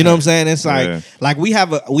 work. Yeah. You know what I'm saying? It's like Yeah. like we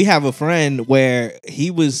have a friend where he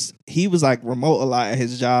was like remote a lot at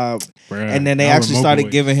his job, Bruh, and then they y'all actually remote started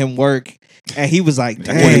boys. giving him work, and he was like, I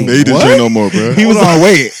can't even "Dang, made this what?" shit no more, bro. He was on,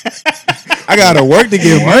 wait. I gotta work to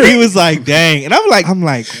get money. He was like, "Dang," and I'm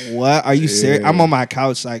like, "What? Are you serious?" Yeah. I'm on my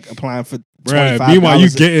couch like applying for Bruh, $25. meanwhile, you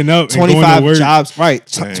getting up and going to 25 work. jobs, right?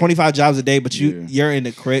 Dang. 25 jobs a day, but Yeah. you're in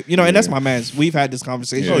the crib, you know, and that's Yeah. my man's. We've had this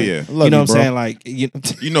conversation. Oh yeah. I love You know you, what I'm bro. saying? Like, you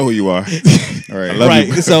You know who you are. All right. I love right.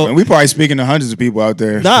 you. So, And we probably speaking to hundreds of people out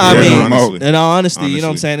there. nah, I Yeah, mean, honestly. in all honesty, you know what I'm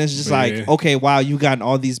Honestly. saying? It's just But like, yeah. okay, wow, you got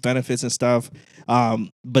all these benefits and stuff.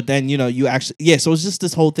 But then, you know, you actually, yeah, so it's just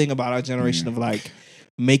this whole thing about our generation of like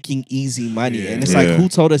making easy money. Yeah. And it's like, Yeah. who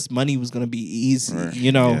told us money was going to be easy, Right.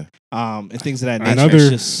 you know? Yeah. And things of that nature. Another. It's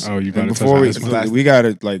just, Oh, you about And to touch before on we this one? we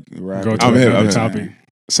gotta like wrap Go it to I'm up. here, another I'm topic.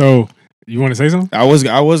 So, you want to say something? I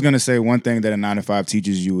was gonna say one thing that a 9 to 5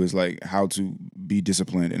 teaches you is like how to be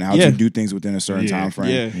disciplined and how Yeah. to do things within a certain Yeah. time frame.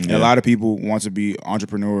 Yeah. And a lot of people want to be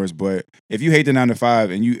entrepreneurs, but if you hate the 9 to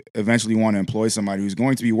 5 and you eventually want to employ somebody who's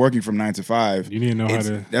going to be working from 9 to 5, You need to know how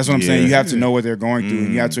to. that's what I'm saying. Yeah. You have to know what they're going through,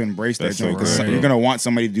 and you have Mm. to embrace that That's so joint because good, you're bro. gonna want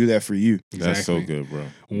somebody to do that for you. That's so Exactly. good, bro.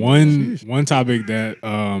 One topic that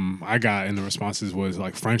I got in the responses was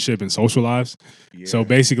like friendship and social lives. So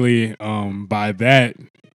basically, by that,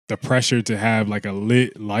 the pressure to have like a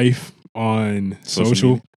lit life on Social social,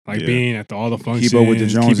 media. like Yeah. being at all the functions, Keep up with the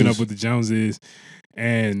keeping Joneses. up with the Joneses,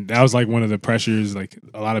 and that was like one of the pressures. Like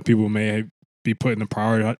a lot of people may be putting a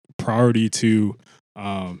priority to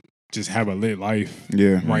just have a lit life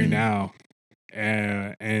Yeah. right now.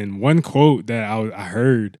 And one quote that I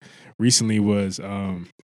heard recently was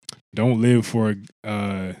don't live for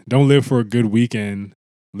a good weekend,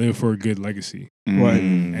 live for a good legacy. Right.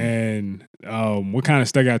 Mm. And what kind of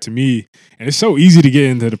stuck out to me, and it's so easy to get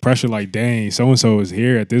into the pressure like, dang, so and so is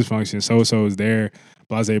here at this function, so and so is there,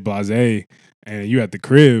 blase, and you at the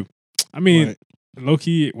crib. I mean, Right. low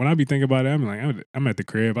key, when I be thinking about it, I'm like, I'm at the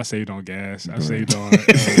crib. I saved on gas. I Right. saved on.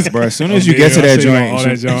 Bro, as soon Oh, as you yeah, get to I that saved on joint, all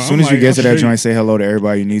that junk. as soon I'm as you like, get to I'm that straight. joint, say hello to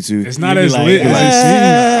everybody you need to. It's not You be as like, lit as it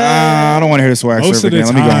seems. I don't want to hear the swag Most surf of the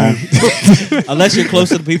again. Let me go home. Unless you're close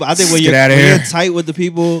to the people. I think when Get you're, outta when here. you're tight with the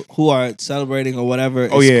people who are celebrating or whatever,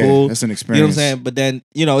 Oh it's yeah, cool. that's an You know experience. what I'm saying? But then,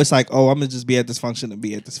 you know, it's like, oh, I'm gonna just be at this function and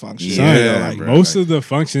be at this function. Yeah, You know, like, bro. Most of the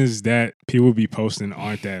functions that people be posting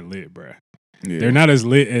aren't that lit, bruh. Yeah. They're not as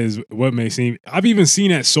lit as what may seem. I've even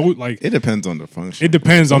seen that so like It depends on the function. it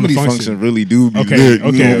depends Some on of the these function. functions really do be Okay, lit. You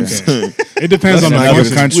okay, know what I'm okay. saying? It depends on Let's the not another get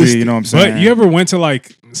function. country, twisted. you know what I'm saying? But you ever went to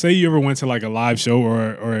like, say you ever went to like a live show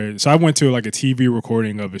or so I went to like a TV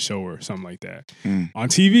recording of a show or something like that. Mm. On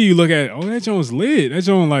TV, you look at, oh, that joint's lit. That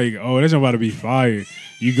joint like, oh, that joint about to be fire.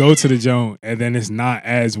 You go to the joint and then it's not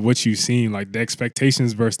as what you seen. Like the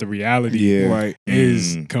expectations versus the reality Yeah. right.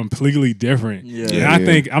 is Mm. completely different. Yeah. And Yeah. I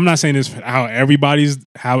think I'm not saying this how everybody's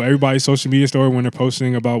social media story when they're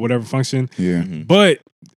posting about whatever function, Yeah. Mhm. but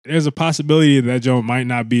there's a possibility that joint might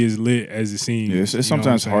not be as lit as it seems. Yeah, it's You know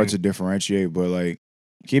sometimes what I'm hard to saying? differentiate, but like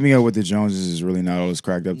keeping up with the Joneses is really not all it's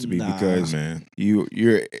cracked up to be Nah. because Man.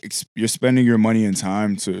 you're spending your money and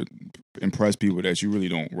time to impress people that you really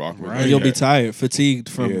don't rock with. Right. like And you'll be that. tired, fatigued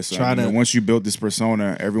from Yeah, so, trying I mean, to, once you build this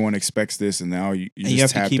persona, everyone expects this, and now you and just you have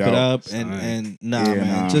to tapped keep out. it up. Son. And nah, Yeah, man,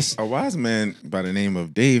 nah. just A wise man by the name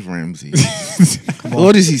of Dave Ramsey. come on.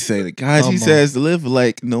 What does he say? Guys, Come he on. says, live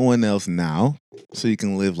like no one else now so you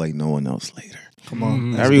can live like no one else later. Come on,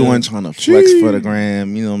 Mhm. That's Everyone good. trying to flex for the Gee.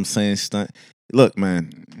 gram, you know what I'm saying? Stunt. Look, man,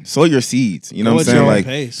 sow your seeds. You know Go what I'm at your saying? own Like,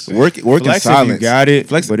 pace. work in Flex if silence. you got it,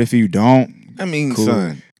 Flex- but if you don't, I mean, Cool.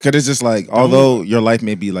 son, because it's just like, although your life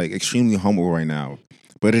may be like extremely humble right now,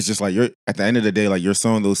 but it's just like you're at the end of the day, like you're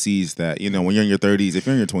sowing those seeds that, you know, when you're in your 30s, if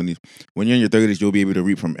you're in your 20s, when you're in your 30s, you'll be able to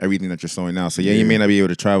reap from everything that you're sowing now. So yeah, you Yeah. may not be able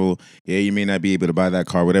to travel, yeah, you may not be able to buy that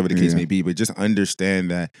car, whatever the case Yeah. may be, but just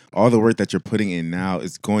understand that all the work that you're putting in now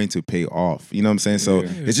is going to pay off. You know what I'm saying? So Yeah.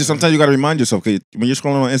 it's just sometimes you got to remind yourself, okay, when you're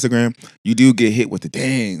scrolling on Instagram, you do get hit with the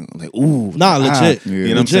dang, like ooh, Nah, legit. Yeah. You know what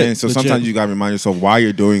I'm Legit, saying? So legit. sometimes you gotta remind yourself why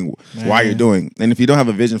you're doing why you're Man. doing. And if you don't have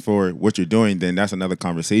a vision for what you're doing, then that's another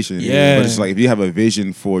conversation. Yeah. But it's like if you have a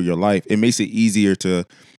vision for your life, it makes it easier to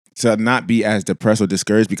to not be as depressed or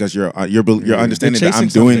discouraged because you're understanding that I'm chasing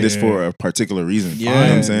doing something. this for a particular reason. Yeah. You know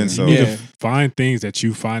what I'm saying? You So need Yeah. to find things that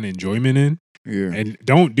you find enjoyment in, Yeah. and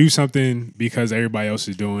don't do something because everybody else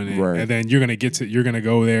is doing it. Right. And then you're gonna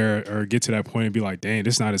go there or get to that point and be like, dang,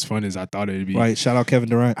 this is not as fun as I thought it'd be. Right. Shout out Kevin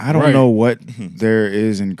Durant. I don't Right. know what there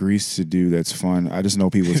is in Greece to do that's fun. I just know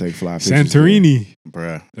people take fly pictures. there. Santorini.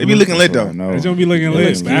 bruh, they be looking lit That's what though. I know. It's gonna be looking It lit.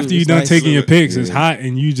 looks cute. After you It's done nice. taking your pics, it's Yeah. hot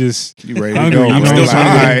and you just You ready to hungry, go? you I'm know still what trying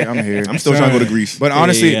I'm to- saying? I'm here. I'm still trying to go to Greece. But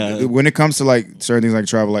honestly, Yeah. when it comes to like certain things like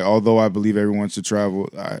travel, like although I believe everyone should travel,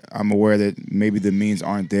 I'm aware that maybe the means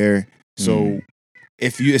aren't there. So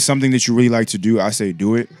if it's something that you really like to do, I say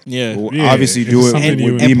do it. Yeah. Well, Yeah, obviously if do it's it something with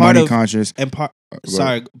you- be And part money of- conscious. And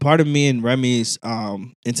part of me and Remy's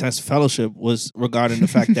intense fellowship was regarding the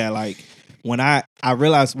fact that like when I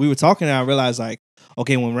realized we were talking and I realized like,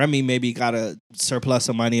 okay, when Remy maybe got a surplus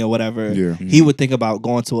of money or whatever, Yeah. he would think about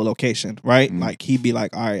going to a location, right? Mm. Like he'd be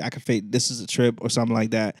like, all right, I can fit, this is a trip or something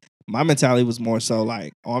like that. My mentality was more so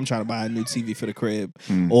like, oh, I'm trying to buy a new TV for the crib,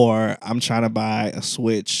 Mm. or I'm trying to buy a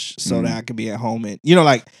Switch so Mm. that I can be at home. And you know,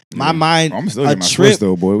 like my Yeah. mind, I'm still a getting my trip- Switch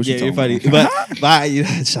though, boy. What yeah, you you're talking funny, about? but you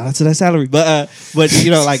know, shout out to that salary. But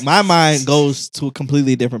you know, like my mind goes to a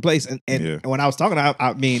completely different place. And Yeah. when I was talking,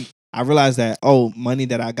 I mean, I realized that money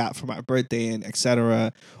that I got for my birthday and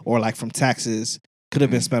etc. or like from taxes could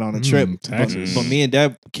have been spent on a trip. Taxes. But me and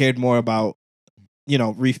Deb cared more about, you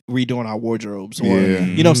know, redoing our wardrobes or Yeah.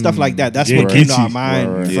 you know, stuff like that. That's Yeah, what came to kitschy. our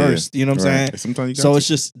mind Right, right. first. You know what I'm Right. saying? Sometimes you So got it's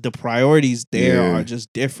just the priorities there Yeah. are just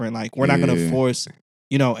different. Like we're not gonna Yeah. force,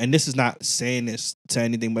 you know, and this is not saying this to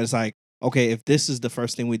anything, but it's like, okay, if this is the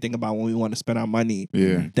first thing we think about when we want to spend our money,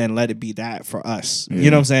 Yeah. then let it be that for us. Yeah.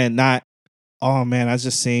 You know what I'm saying? Not, oh man, I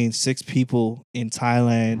just seen 6 people in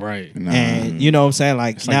Thailand. Right. Nah. And you know what I'm saying?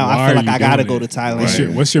 Like It's like, now why I feel are like you I gotta doing go it? to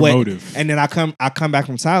Thailand. What's your Wait, motive? And then I come back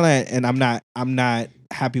from Thailand and I'm not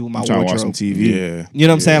happy with my I'm trying to watch some wardrobe. TV. Yeah. You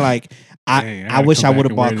know what I'm saying? Yeah. Like Dang, I I gotta wish come I back would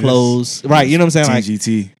have and wear bought this. clothes. Right. You know what I'm saying? Like,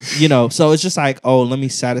 TGT. you know, so it's just like, oh, let me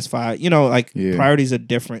satisfy. You know, like Yeah. priorities are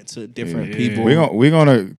different to different Yeah. people. We're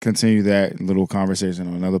gonna continue that little conversation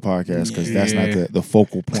on another podcast because that's not Yeah. the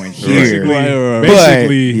focal point Basically, here. Right.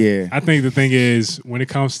 basically, yeah. I think the thing is when it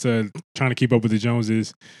comes to trying to keep up with the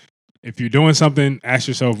Joneses, if you're doing something, ask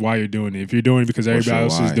yourself why you're doing it. If you're doing it because For sure, everybody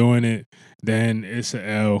else is why? doing it, then it's an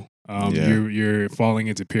L. Yeah. You're falling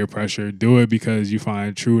into peer pressure. Do it because you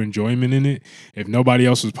find true enjoyment in it. If nobody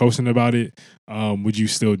else was posting about it, would you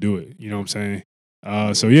still do it? You know what I'm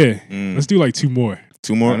saying? So yeah, let's do like 2 more.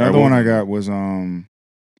 2 more. Another one I got was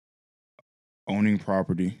owning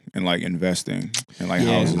property and like investing in like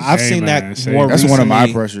Yeah, houses. I've Hey, seen man, that same. more. That's one of my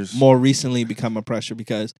recently- pressures. More recently become a pressure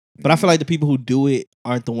because, but I feel like the people who do it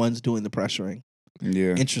aren't the ones doing the pressuring.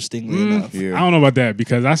 Yeah. Interestingly Mm. enough, Yeah. I don't know about that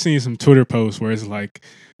because I seen some Twitter posts where it's like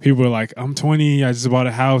people are like, "I'm 20, I just bought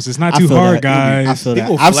a house. It's not I too feel hard, that. guys." I feel that.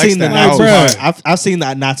 People I've flex seen the that not out. too Bruh. hard. I've seen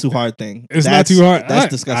that not too hard thing. It's That's- not too hard. That's I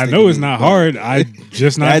disgusting. know to it's me, not but hard. I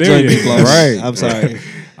just not That there joint me yet. close. Right. I'm sorry.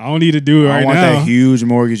 I don't need to do it I right don't want now. that huge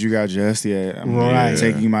mortgage you got just yet. I'm Right.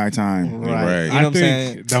 taking my time. Right. Right. You know I what I'm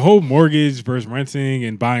saying? think the whole mortgage versus renting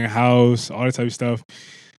and buying a house, all that type of stuff.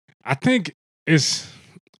 I think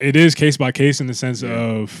it is case by case in the sense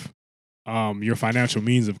of your financial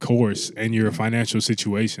means, of course, and your financial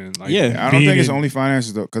situation. Like, Yeah. I don't being think it's in- only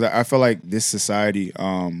finances though, because I feel like this society,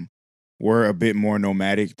 we're a bit more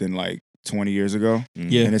nomadic than like 20 years ago.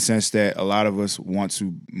 Yeah. In the sense that a lot of us want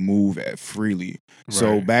to move freely.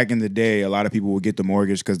 So Right. back in the day, a lot of people would get the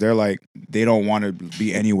mortgage because they're like they don't want to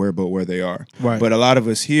be anywhere but where they are. Right. But a lot of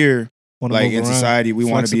us here, Wanna like move in around. society, we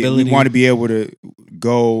want Flexibility. to be able to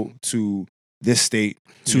go to this state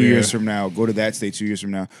 2 Yeah. years from now, go to that state 2 years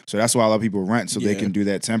from now. So that's why a lot of people rent so they Yeah. can do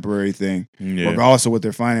that temporary thing, Yeah. regardless of what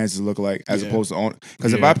their finances look like, as Yeah. opposed to own.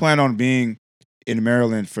 Because if Yeah. I plan on being in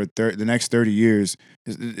Maryland for the next 30 years,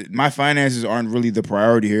 my finances aren't really the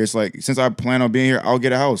priority here. It's like since I plan on being here, I'll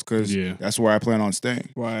get a house because Yeah. that's where I plan on staying.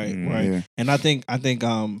 Right. Mm, Right. Yeah. And I think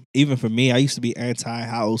even for me, I used to be anti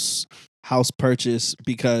house purchase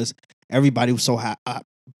because everybody was so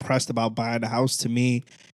pressed about buying a house to me.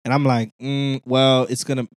 And I'm like, well, it's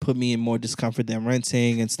gonna put me in more discomfort than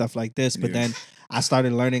renting and stuff like this. But Yeah. then I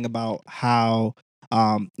started learning about how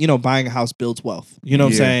buying a house builds wealth. You know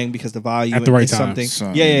what I'm Yeah. saying? Because the value At the right is time. something.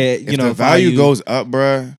 Son, Yeah. If the value goes up,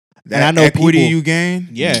 bruh, that I know equity people- you gain,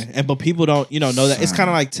 Yeah, but people don't, know that it's Son. kind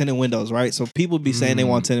of like tinted windows, right? So people be saying they Mm.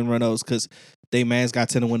 want tinted windows because they man's got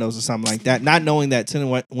tinted windows or something like that, not knowing that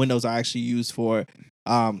tinted windows are actually used for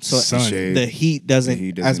So Sun. Shade. the heat doesn't, The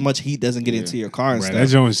heat as doesn't- much heat doesn't get yeah. into your car and Bruh, stuff. that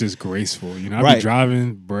joint's just graceful. You know, I Right. be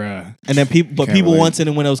driving, bruh. And then people Can't want relate.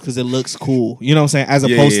 tinted windows because it looks cool. You know what I'm saying? As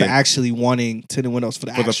Yeah, opposed yeah. to actually wanting tinted windows for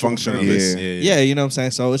the For the actual function of purpose. it. Yeah, you know what I'm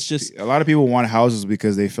saying? So it's just A lot of people want houses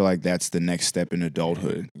because they feel like that's the next step in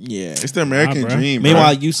adulthood. yeah. It's the American Nah, bruh. dream.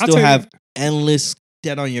 Meanwhile, bruh. you I'll still tell you- have endless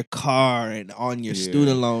debt on your car and on your Yeah.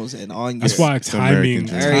 student loans and on your That's why It's the American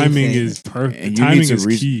timing dream. is perfect. And you Timing need to is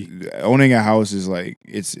reach. key. Owning a house is like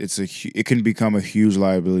it can become a huge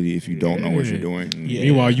liability if you don't know what you're Yeah. doing. Yeah.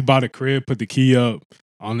 Meanwhile, you bought a crib, put the key up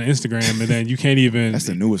on the Instagram, and then you can't even. That's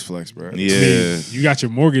the newest flex, bro. I Yeah. mean, you got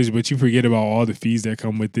your mortgage, but you forget about all the fees that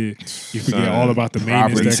come with it. You forget Son, all about the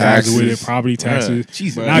maintenance property that comes with it, taxes. property taxes.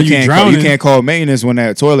 Jesus. Now you, you can't drowning. you can't call maintenance when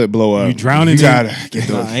that toilet blow up. You drowning You in- gotta get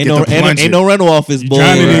the Nah, get ain't, the no, plunger. ain't no rental office, You boy.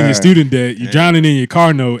 drowning in Right. your student debt. You drowning in your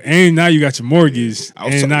car note, and now you got your mortgage, I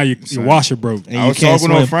was and so- now your son. washer broke. And I you was can't talking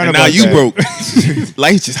to a swim. friend And about now you that. broke.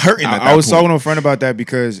 Life's just hurting. at I that was point. talking to a friend about that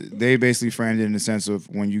because they basically framed it in the sense of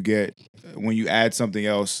when you add something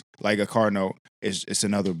else like a car note, it's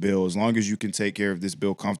another bill. As long as you can take care of this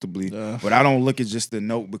bill comfortably. But I don't look at just the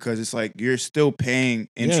note because it's like you're still paying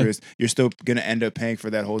interest. You're still gonna end up paying for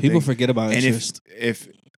that whole People thing. forget about And interest. if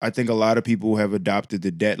I think a lot of people have adopted the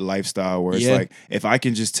debt lifestyle where it's Yeah. like if I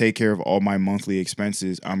can just take care of all my monthly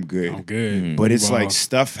expenses, I'm good. I'm good. But it's Wow. like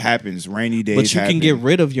stuff happens, rainy days. But you happen. can get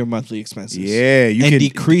rid of your monthly expenses. Yeah, you and can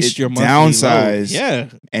decrease your monthly downsize. load. Yeah.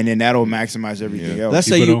 and then that'll maximize everything Yeah. else.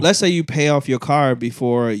 Let's say you pay off your car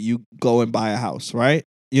before you go and buy a house, right?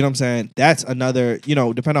 You know what I'm saying? That's another,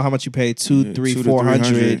 depending on how much you pay, 200, 300,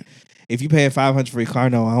 400. If you pay 500 for your car,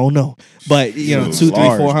 no, I don't know. But Yeah, 200, 300,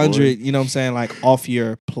 large, 400, you know what I'm saying? Like off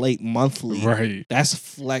your plate monthly. Right. That's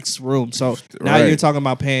flex room. So now Right. you're talking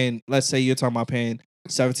about paying, let's say you're talking about paying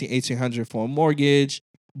 1700, 1800 for a mortgage.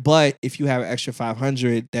 But if you have an extra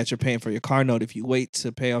 500 that you're paying for your car note, if you wait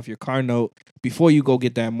to pay off your car note before you go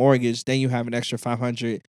get that mortgage, then you have an extra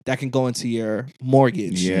 500 that can go into your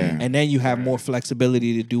mortgage. Yeah. And then you have more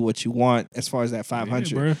flexibility to do what you want as far as that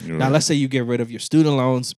 500. Yeah, bruh. You're Now, right. let's say you get rid of your student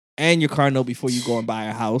loans and your car note before you go and buy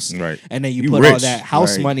a house. Right. And then you You put all rich, that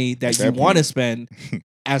house right, money at that that you want to point. spend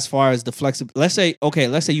as far as the flexibility. Let's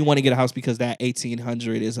say you want to get a house because that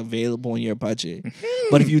 1800 is available in your budget.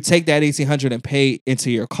 But if you take that 1800 and pay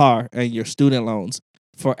into your car and your student loans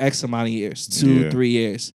for X amount of years, 2, Yeah. 3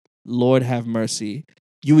 years, Lord have mercy.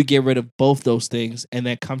 You would get rid of both those things and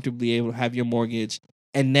then comfortably able to have your mortgage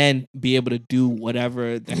and then be able to do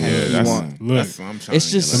whatever the heck Yeah, you that's, want. Look, that's what I'm trying it's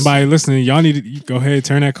to just- get, like, somebody listening, y'all need to you go ahead,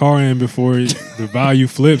 turn that car in before the value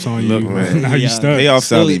flips on Look, you. man. Now you Yeah. stuck. Pay off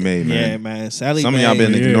Sally Silly- Mae, Yeah, man. man. Sally Some of Mae. y'all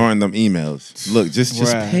been Yeah. ignoring them emails. Look, just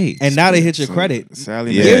Bruh. pay. And now they hit your credit.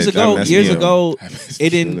 Sally Yeah, Mae. years that ago, messed me up. it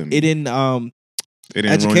didn't It didn't ruin your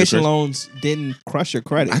education credit. loans didn't crush your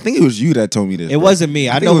credit. I think it was you that told me this. It bro. wasn't me.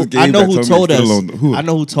 I think know. it was Gabe that who told me told to put us. it on- who? I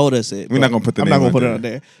know who told us it. We're not gonna put the I'm name not gonna out put it there. on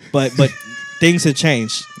there. But things have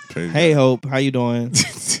changed. Crazy. Hey Hope, how you doing?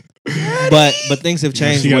 but things have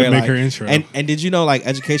changed. She gotta where make like, her intro. and did you know like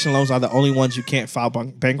education loans are the only ones you can't file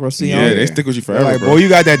bankruptcy Yeah, on? they stick with you They're forever, like, bro. boy, you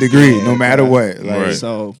got that degree, Yeah, no matter bruh. what. Like, Right.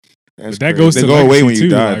 So that's But that crazy. goes They to go away legacy when you too.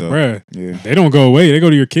 die, like, though. bruh, Yeah. they don't go away. They go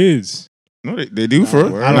to your kids. No, they do for. I Nah,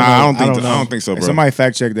 don't I know. don't I think. don't I know. don't think so, Hey, bro. somebody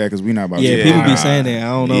fact check that because we not about yeah, to. people be Nah. saying that. I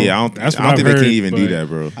don't know. Yeah, I don't. That's I what don't I've think they heard, can even do but- that,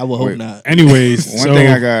 bro. I would hope Wait. not. Anyways, One so, thing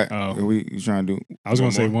I got, Oh. you trying to do? I was gonna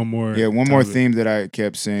One say more? one more. Yeah, one more topic. theme that I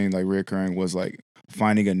kept saying, like reoccurring, was like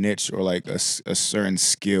finding a niche or like a certain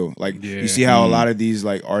skill. Like Yeah. you see how a Mm. lot of these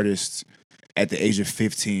like artists at the age of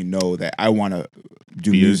 15 know that I want to do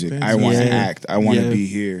Be a music, business. I want to Yeah. act, I want to Yeah. be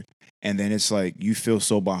here, and then it's like you feel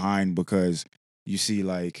so behind because you see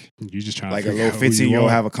like You just trying like to a figure little out who you 15-year-old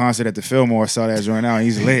are. have a concert at the Fillmore, saw that joint out, and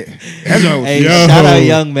he's lit. That's what Hey, Yo. shout out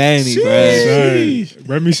Young Manny, bro. Son,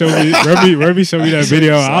 Remy showed me that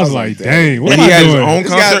video. I was Sounds like, like that. dang, what And am he I had his doing? own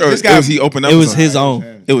This guy- concert, or this guy- was he open up? It was something? his own.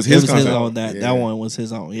 It was It his was his concert. own. That Yeah. one was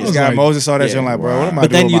his own. Yeah. This guy like- Moses saw that Yeah. joint like, bro, what am I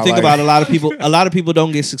But doing then you with think my about life? a lot of people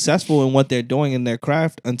don't get successful in what they're doing in their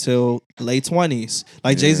craft until late 20s.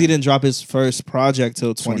 Like Yeah. Jay-Z didn't drop his first project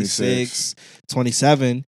till 26,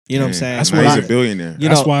 27. You know what I'm saying? That's Now why he's I- a billionaire. You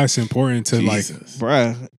That's know- why it's important to like, Jesus.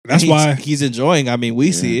 bruh. That's why- he's enjoying. I mean,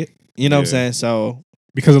 we see it. You know what I'm Yeah. saying? So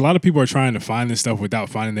because a lot of people are trying to find this stuff without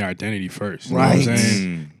finding their identity first. You know what I'm Right.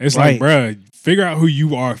 saying? It's Right. like, bruh, figure out who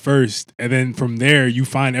you are first, and then from there you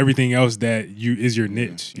find everything else that you is your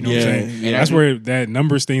niche. You know what I'm Yeah, saying? yeah. That's where that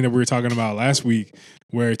numbers thing that we were talking about last week,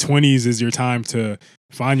 where 20s is your time to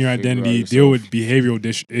find your Figure out identity, deal yourself. with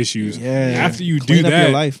behavioral issues. Yeah. After you Clean do up that,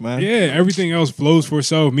 your life, man. yeah, everything else flows for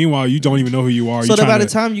itself. Meanwhile, you don't even know who you are. So You that by tryna the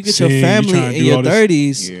time you get sin, your you family tryna in do your all this-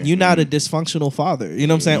 30s, Yeah. you're not a dysfunctional father. You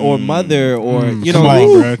know what I'm saying? Or mother, or you come know, on,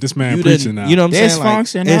 like bruh. This man you preaching didn't- now. You know what I'm saying? Like,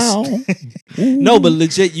 Dysfunctional. it's- no, but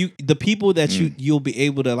legit, the people that you'll be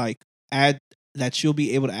able to like add, that you'll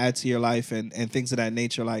be able to add to your life and things of that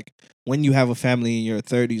nature. Like when you have a family in your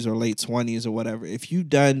 30s or late 20s or whatever, if you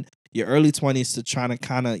done your early 20s to trying to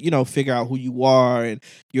kind of figure out who you are and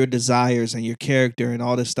your desires and your character and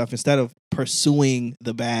all this stuff, instead of pursuing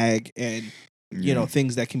the bag and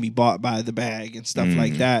things that can be bought by the bag and stuff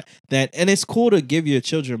like that, and it's cool to give your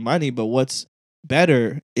children money, but what's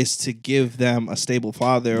better is to give them a stable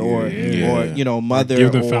father or mother,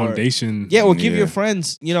 give them or foundation. or give Yeah. your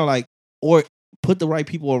friends, or put the right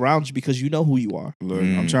people around you because you know who you are. Look,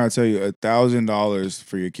 I'm trying to tell you, $1,000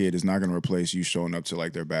 for your kid is not going to replace you showing up to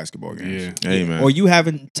like their basketball games. Yeah. Hey, man. Or you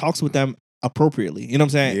having talks with them appropriately. You know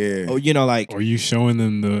what I'm saying? Yeah. Or like, Or you showing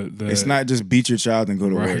them the It's not just beat your child and go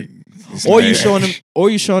to Right. work. It's or not you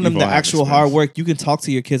that. showing them You've the all had actual experience. hard work. You can talk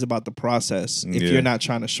to your kids about the process if Yeah. you're not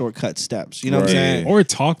trying to shortcut steps. You know what I'm Right. saying? or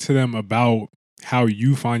talk to them about how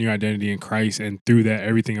you find your identity in Christ, and through that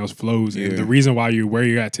everything else flows. And Yeah. the reason why you're where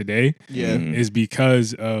you're at today Yeah. is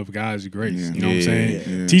because of God's grace. Yeah. You know what I'm saying?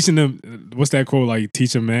 Yeah. Teaching them, what's that quote? Like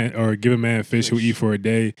teach a man or give a man a fish who'll eat for a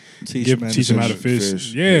day. Teach Teach them him how to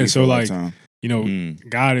fish. Yeah. So like,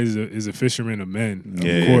 God is a fisherman of men,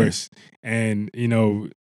 Yeah. of course. And I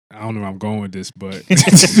don't know where I'm going with this, but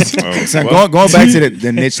So going back to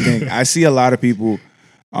the niche thing, I see a lot of people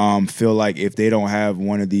feel like if they don't have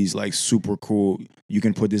one of these like super cool, you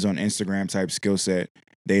can put this on Instagram type skill set,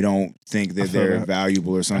 they don't think that feel they're that.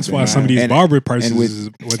 valuable or something. that's why some of these And- barber prices and with- is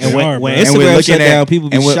what and they when- are. when bro. Instagram and we're looking shut down, people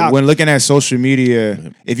be shocked. when looking at social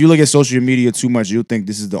media, if you look at social media too much, you'll think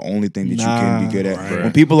this is the only thing that you can be good at. Right.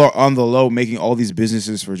 When people are on the low making all these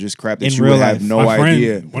businesses for just crap that In you real would have life. no my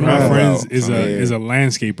idea. friend, one of my Right. friends about. is Yeah. a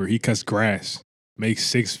landscaper. He cuts grass, makes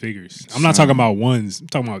 6 figures. I'm not talking about ones. I'm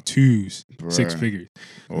talking about 2s, 6 Bruh. figures.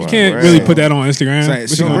 Wow. You can't Right. really put that on Instagram. It's like, What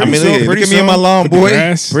you so gonna I do? mean, Pretty look, soon- look at me and my lawn, Put the boy.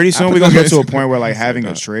 grass? Pretty I soon put we're gonna that get to a on point where like Instagram. having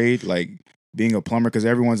a trade, like being a plumber, because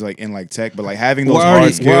everyone's like in like tech, but like having We're those hard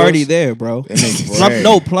already, skills. we're already there, bro. It makes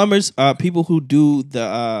bread. Plumbers, people who do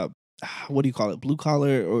the what do you call it? Blue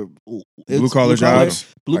collar or Blue collar jobs,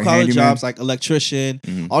 blue like collar handyman. jobs like electrician.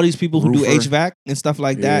 Mhm. All these people who do Roofer. HVAC and stuff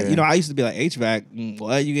like that. Yeah. I used to be like HVAC.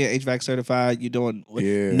 What, you get HVAC certified? You doing?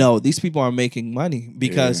 Yeah. No, these people are making money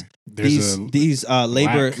because There's these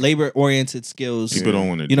lack. labor oriented skills. People don't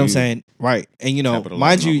want to. You know what I'm saying? Right. And Capitalize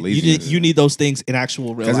mind on you, laziness. you need those things in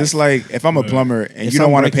actual real Because life. it's like if I'm a But plumber and if you don't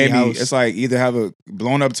something want to break pay your me, house- it's like either have a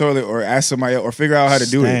blown up toilet or ask somebody or figure out how to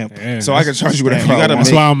do Stamp. Yeah, it. So I can charge you whatever You I gotta want.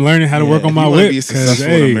 That's why I'm learning how to work Yeah. on If my you wanna whip. be 'cause, successful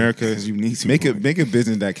hey, in America, 'Cause you need to. make a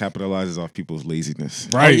business that capitalizes off people's laziness.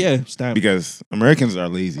 Oh, right? yeah, stamp. Because Americans are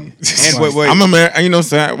lazy. And wait, I'm American. You know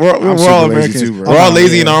what I'm saying? We're super all lazy Americans. too, bro. We're all Oh,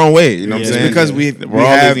 lazy yeah. in our own way. You know what Yeah. I'm It's saying? because we We're all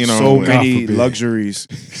have lazy in our so own way. God many forbid. luxuries.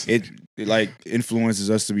 It like influences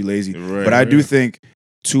us to be lazy. Right, But I do right. think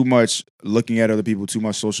too much looking at other people, too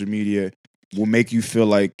much social media will make you feel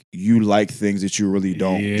like you like things that you really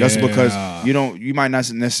don't. Just because Yeah. you might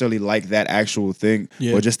not necessarily like that actual thing,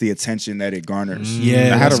 Yeah. but just the attention that it garners. Yeah,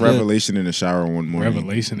 I had that's a good. revelation in the shower one morning.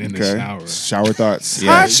 Revelation in the Okay. shower. Shower thoughts.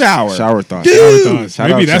 Yeah. Hot shower. Shower thoughts. Shower thoughts. Shout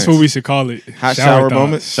Maybe out that's Chance. what we should call it. Hot shower thoughts.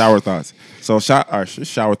 moment. Shower thoughts. So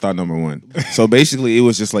shower thought number 1. So basically, it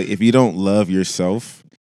was just like if you don't love yourself,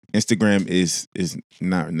 Instagram is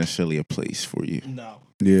not necessarily a place for you. No.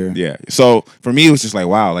 Yeah. Yeah. So for me, it was just like,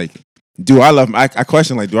 wow, like, do I love? I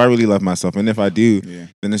question like, do I really love myself? And if I do, Yeah.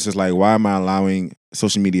 then it's just like, why am I allowing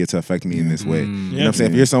social media to affect me in this way? Mm. You know what I'm saying?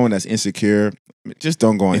 If Yeah. you're someone that's insecure, just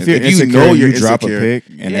don't go on. If you're you insecure, know you're you drop a insecure, pic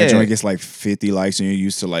and Yeah. that joint gets like 50 likes and you're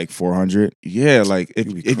used to like 400. yeah, like if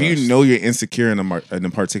You'll be you crushed. know you're insecure in a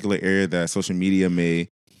particular area that social media may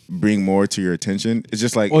bring more to your attention, it's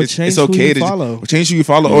just like Or it's change okay who you to follow. change who you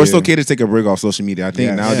follow, or it's Yeah. okay to take a break off social media. I think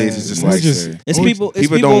Yes. nowadays Yeah. it's just Or like just- It's Or people. It's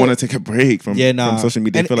people don't want to take a break from social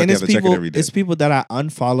media. They feel like they have to check it every day. It's people that I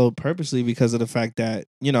unfollowed purposely because of the fact that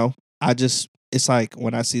it's like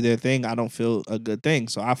when I see their thing, I don't feel a good thing.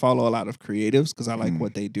 So I follow a lot of creatives because I like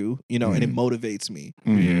what they do, and it motivates me.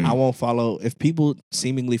 Yeah. I won't follow if people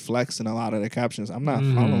seemingly flex in a lot of their captions. I'm not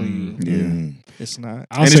following you. Yeah. Mhm. It's not.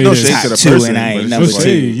 I'll And say it's no this. shade to the Tattoo person. and I ain't but it's never No just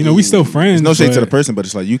shade. like- We still friends. It's no shade to the but person, but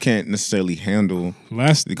it's like you can't necessarily handle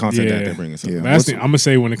Last the content that yeah. they're bringing. So Yeah. Last thing I'm gonna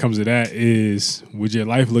say when it comes to that is, would your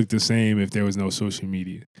life look the same if there was no social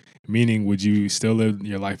media? Meaning, would you still live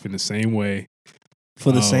your life in the same way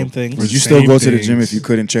For the same for things. Would the you still same go to the gym things. if you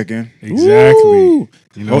couldn't check in? Exactly. Woo!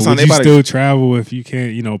 You know, Most time would they you about to- still travel if you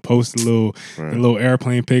can't, post the Right. little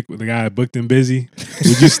airplane pic with the guy booked and busy?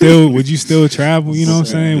 Would you still travel? You know what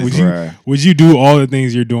I'm saying? Right. Would you do all the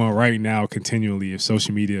things you're doing right now continually if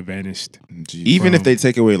social media vanished? Jeez. Even if From- they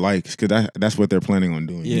take away likes, because that's what they're planning on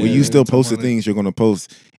doing. Yeah, Will you still that's post the what- things you're going to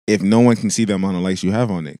post if no one can see the amount of likes you have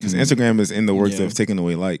on it? Because Instagram is in the works Yeah. of taking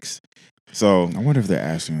away likes. So I wonder if they're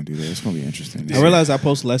actually gonna do that. It's gonna be interesting. I realized I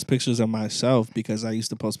post less pictures of myself because I used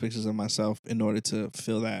to post pictures of myself in order to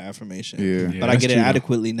feel that affirmation. Yeah. Yeah, But I that's get it true, though.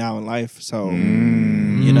 adequately now in life. So,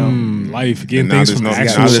 Mm. Life, getting now things there's from no- the now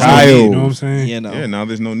actual there's no child. need. You know what I'm saying? you know, yeah, now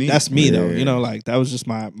there's no need. that's me though. Yeah. You know, like that was just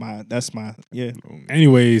that's my, yeah.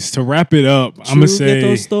 Anyways, to wrap it up, I'm gonna True say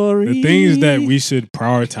ghetto story. the things that we should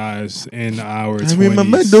prioritize in our I 20s.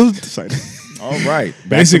 remember those. All right.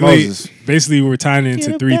 Back to Moses. Basically, we're tying it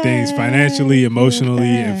into Get three it things: back, financially, get it emotionally,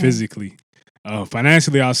 and back. physically.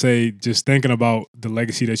 Financially, I'll say just thinking about the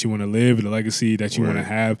legacy that you want to live, the legacy that you want to Word.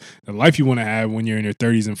 have, the life you want to have when you're in your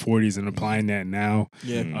 30s and 40s, and applying that now.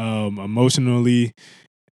 Yeah. Emotionally,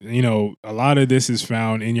 a lot of this is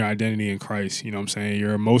found in your identity in Christ. You know what I'm saying?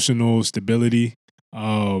 Your emotional stability,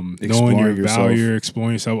 knowing Exploring your yourself. value,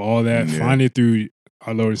 exploring yourself, all that. Yeah. Find it through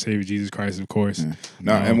our Lord and Savior Jesus Christ, of course. Yeah.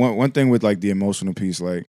 No, and one thing with like the emotional piece,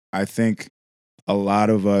 like I think a lot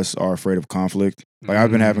of us are afraid of conflict. Like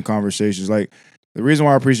I've been Mhm. having conversations. Like the reason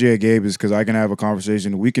why I appreciate Gabe is because I can have a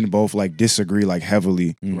conversation. We can both like disagree like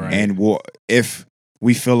heavily, Right. and if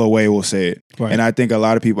we feel a way, we'll say it. Right. And I think a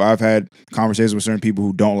lot of people, I've had conversations with certain people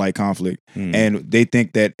who don't like conflict, and they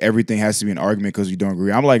think that everything has to be an argument because you don't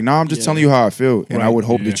agree. I'm like, no, I'm just Yeah. telling you how I feel, and I Right. would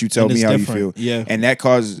hope Yeah. that you tell And me it's how different. you feel. Yeah. And that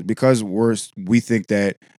causes because we think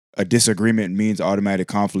that a disagreement means automatic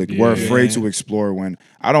conflict. We're Yeah. afraid to explore when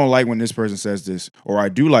I don't like when this person says this, or I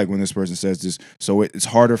do like when this person says this. So it's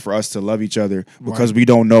harder for us to love each other because we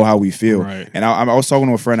don't know how we feel. Right. And I was talking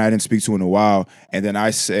to a friend I didn't speak to in a while, and then I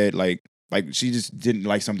said like she just didn't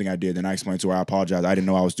like something I did. Then I explained to her I apologize. I didn't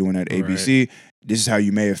know I was doing that ABC. This is how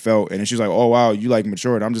you may have felt. And then she was like, oh wow, you like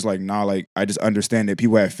matured. I'm just like, nah, like I just understand that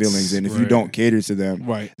people have feelings, and if you Right. don't cater to them,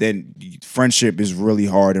 Right. then friendship is really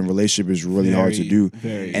hard and relationship is really hard to do.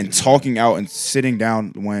 Very. And talking out and sitting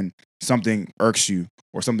down when something irks you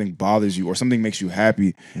or something bothers you or something makes you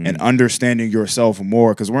happy and understanding yourself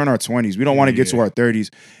more, because we're in our 20s. We don't want to get to Yeah. our 30s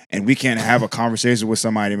and we can't have a conversation with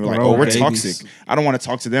somebody and be like, Bro, oh, we're babies. toxic. I don't want to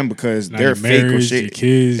talk to them because Now they're your fake or marriage, your shit.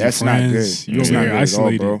 kids, That's your not friends, good. You're It's not very good at all,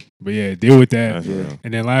 isolated, bro. But yeah, deal with that. That's Yeah. real.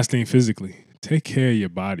 And then last thing, physically, take care of your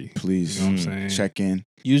body. Please You know what I'm saying? check in.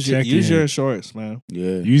 use check your in. insurance, man.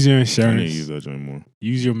 Yeah. Use your I insurance. need to use that joint more.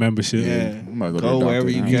 Use your membership. Yeah. I'm about to Go to the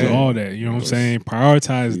wherever doctor you now. Use can. all that. You know what I'm saying?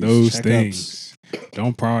 Prioritize Please. those Checkups. things.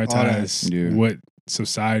 Don't prioritize Yeah. what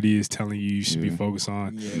society is telling you should be Yeah. focused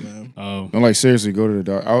on. Yeah, man. No, like seriously, go to the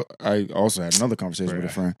doctor. I also had another conversation with a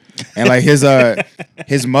Right. friend, and like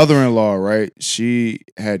his mother-in-law, right? She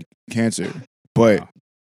had cancer, but Wow.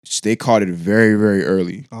 they caught it very, very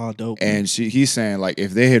early. Oh, dope. And he's saying like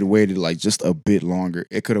if they had waited like just a bit longer,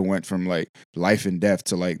 it could have went from like life and death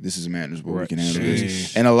to like this is manageable. We Right. can handle this.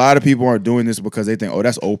 Jeez. And a lot of people are doing this because they think, oh,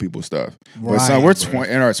 that's old people stuff. But son, we're bro.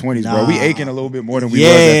 in our 20s, bro. We Nah. aching a little bit more than we Yeah,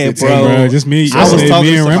 was at 15. bro. Bro, just me. I was yesterday, talking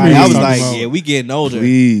me to and Remy somebody. I was talking like, about- yeah, we getting older.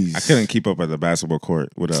 Please. I couldn't keep up at the basketball court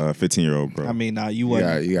with a 15-year-old, bro. I mean, nah, you Yeah,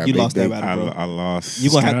 wasn't. you got You big lost that dick. battle, bro. I lost. You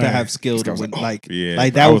gonna have to Right. have skill This to guy was win. like, Like, Yeah,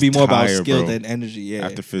 like I that would was be more about tired, skill bro. than energy. Yeah.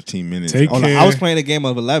 After 15 minutes. Take I was Oh, no, care. I was playing a game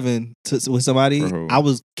of 11 with somebody. Bro. I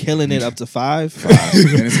was killing it up to 5. And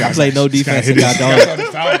this I guy's played no guy defense hit and got his-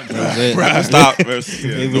 dog. That was it. Bruh, stop. It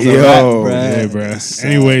was Yo. a wrap, bruh. Yeah, bro.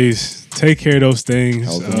 Anyways, take care of those things.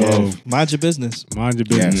 Health and wealth. Mind your business. Mind your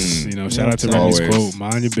business. Yes. You know, shout out to Yeah, Remy's always. quote,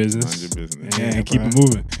 mind your business. Mind your business. And, Yeah, keep bro. it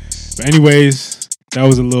moving. But anyways, that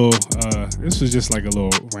was a little, this was just like a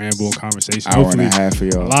little ramble conversation. Hour Hopefully and a half for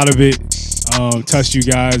a y'all. lot of it touched you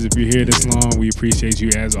guys. If you're here this long, we appreciate you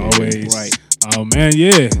as always. Right. Man,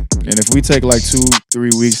 yeah. And if we take like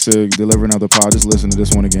 2-3 weeks to deliver another pod, just listen to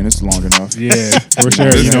this one again. It's long enough. Yeah, for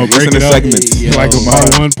sure. You know, break Listen it to up. segments. Yeah, Like a yo.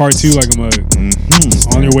 part 1, part 2, like a mug.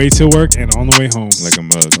 Mhm. On your way to work and on the way home. Like a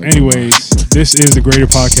mug. Anyways, this is the Greater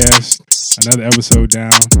Podcast. Another episode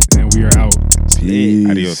down, and we are out. Peace.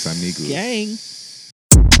 Adios, amigos. Gang.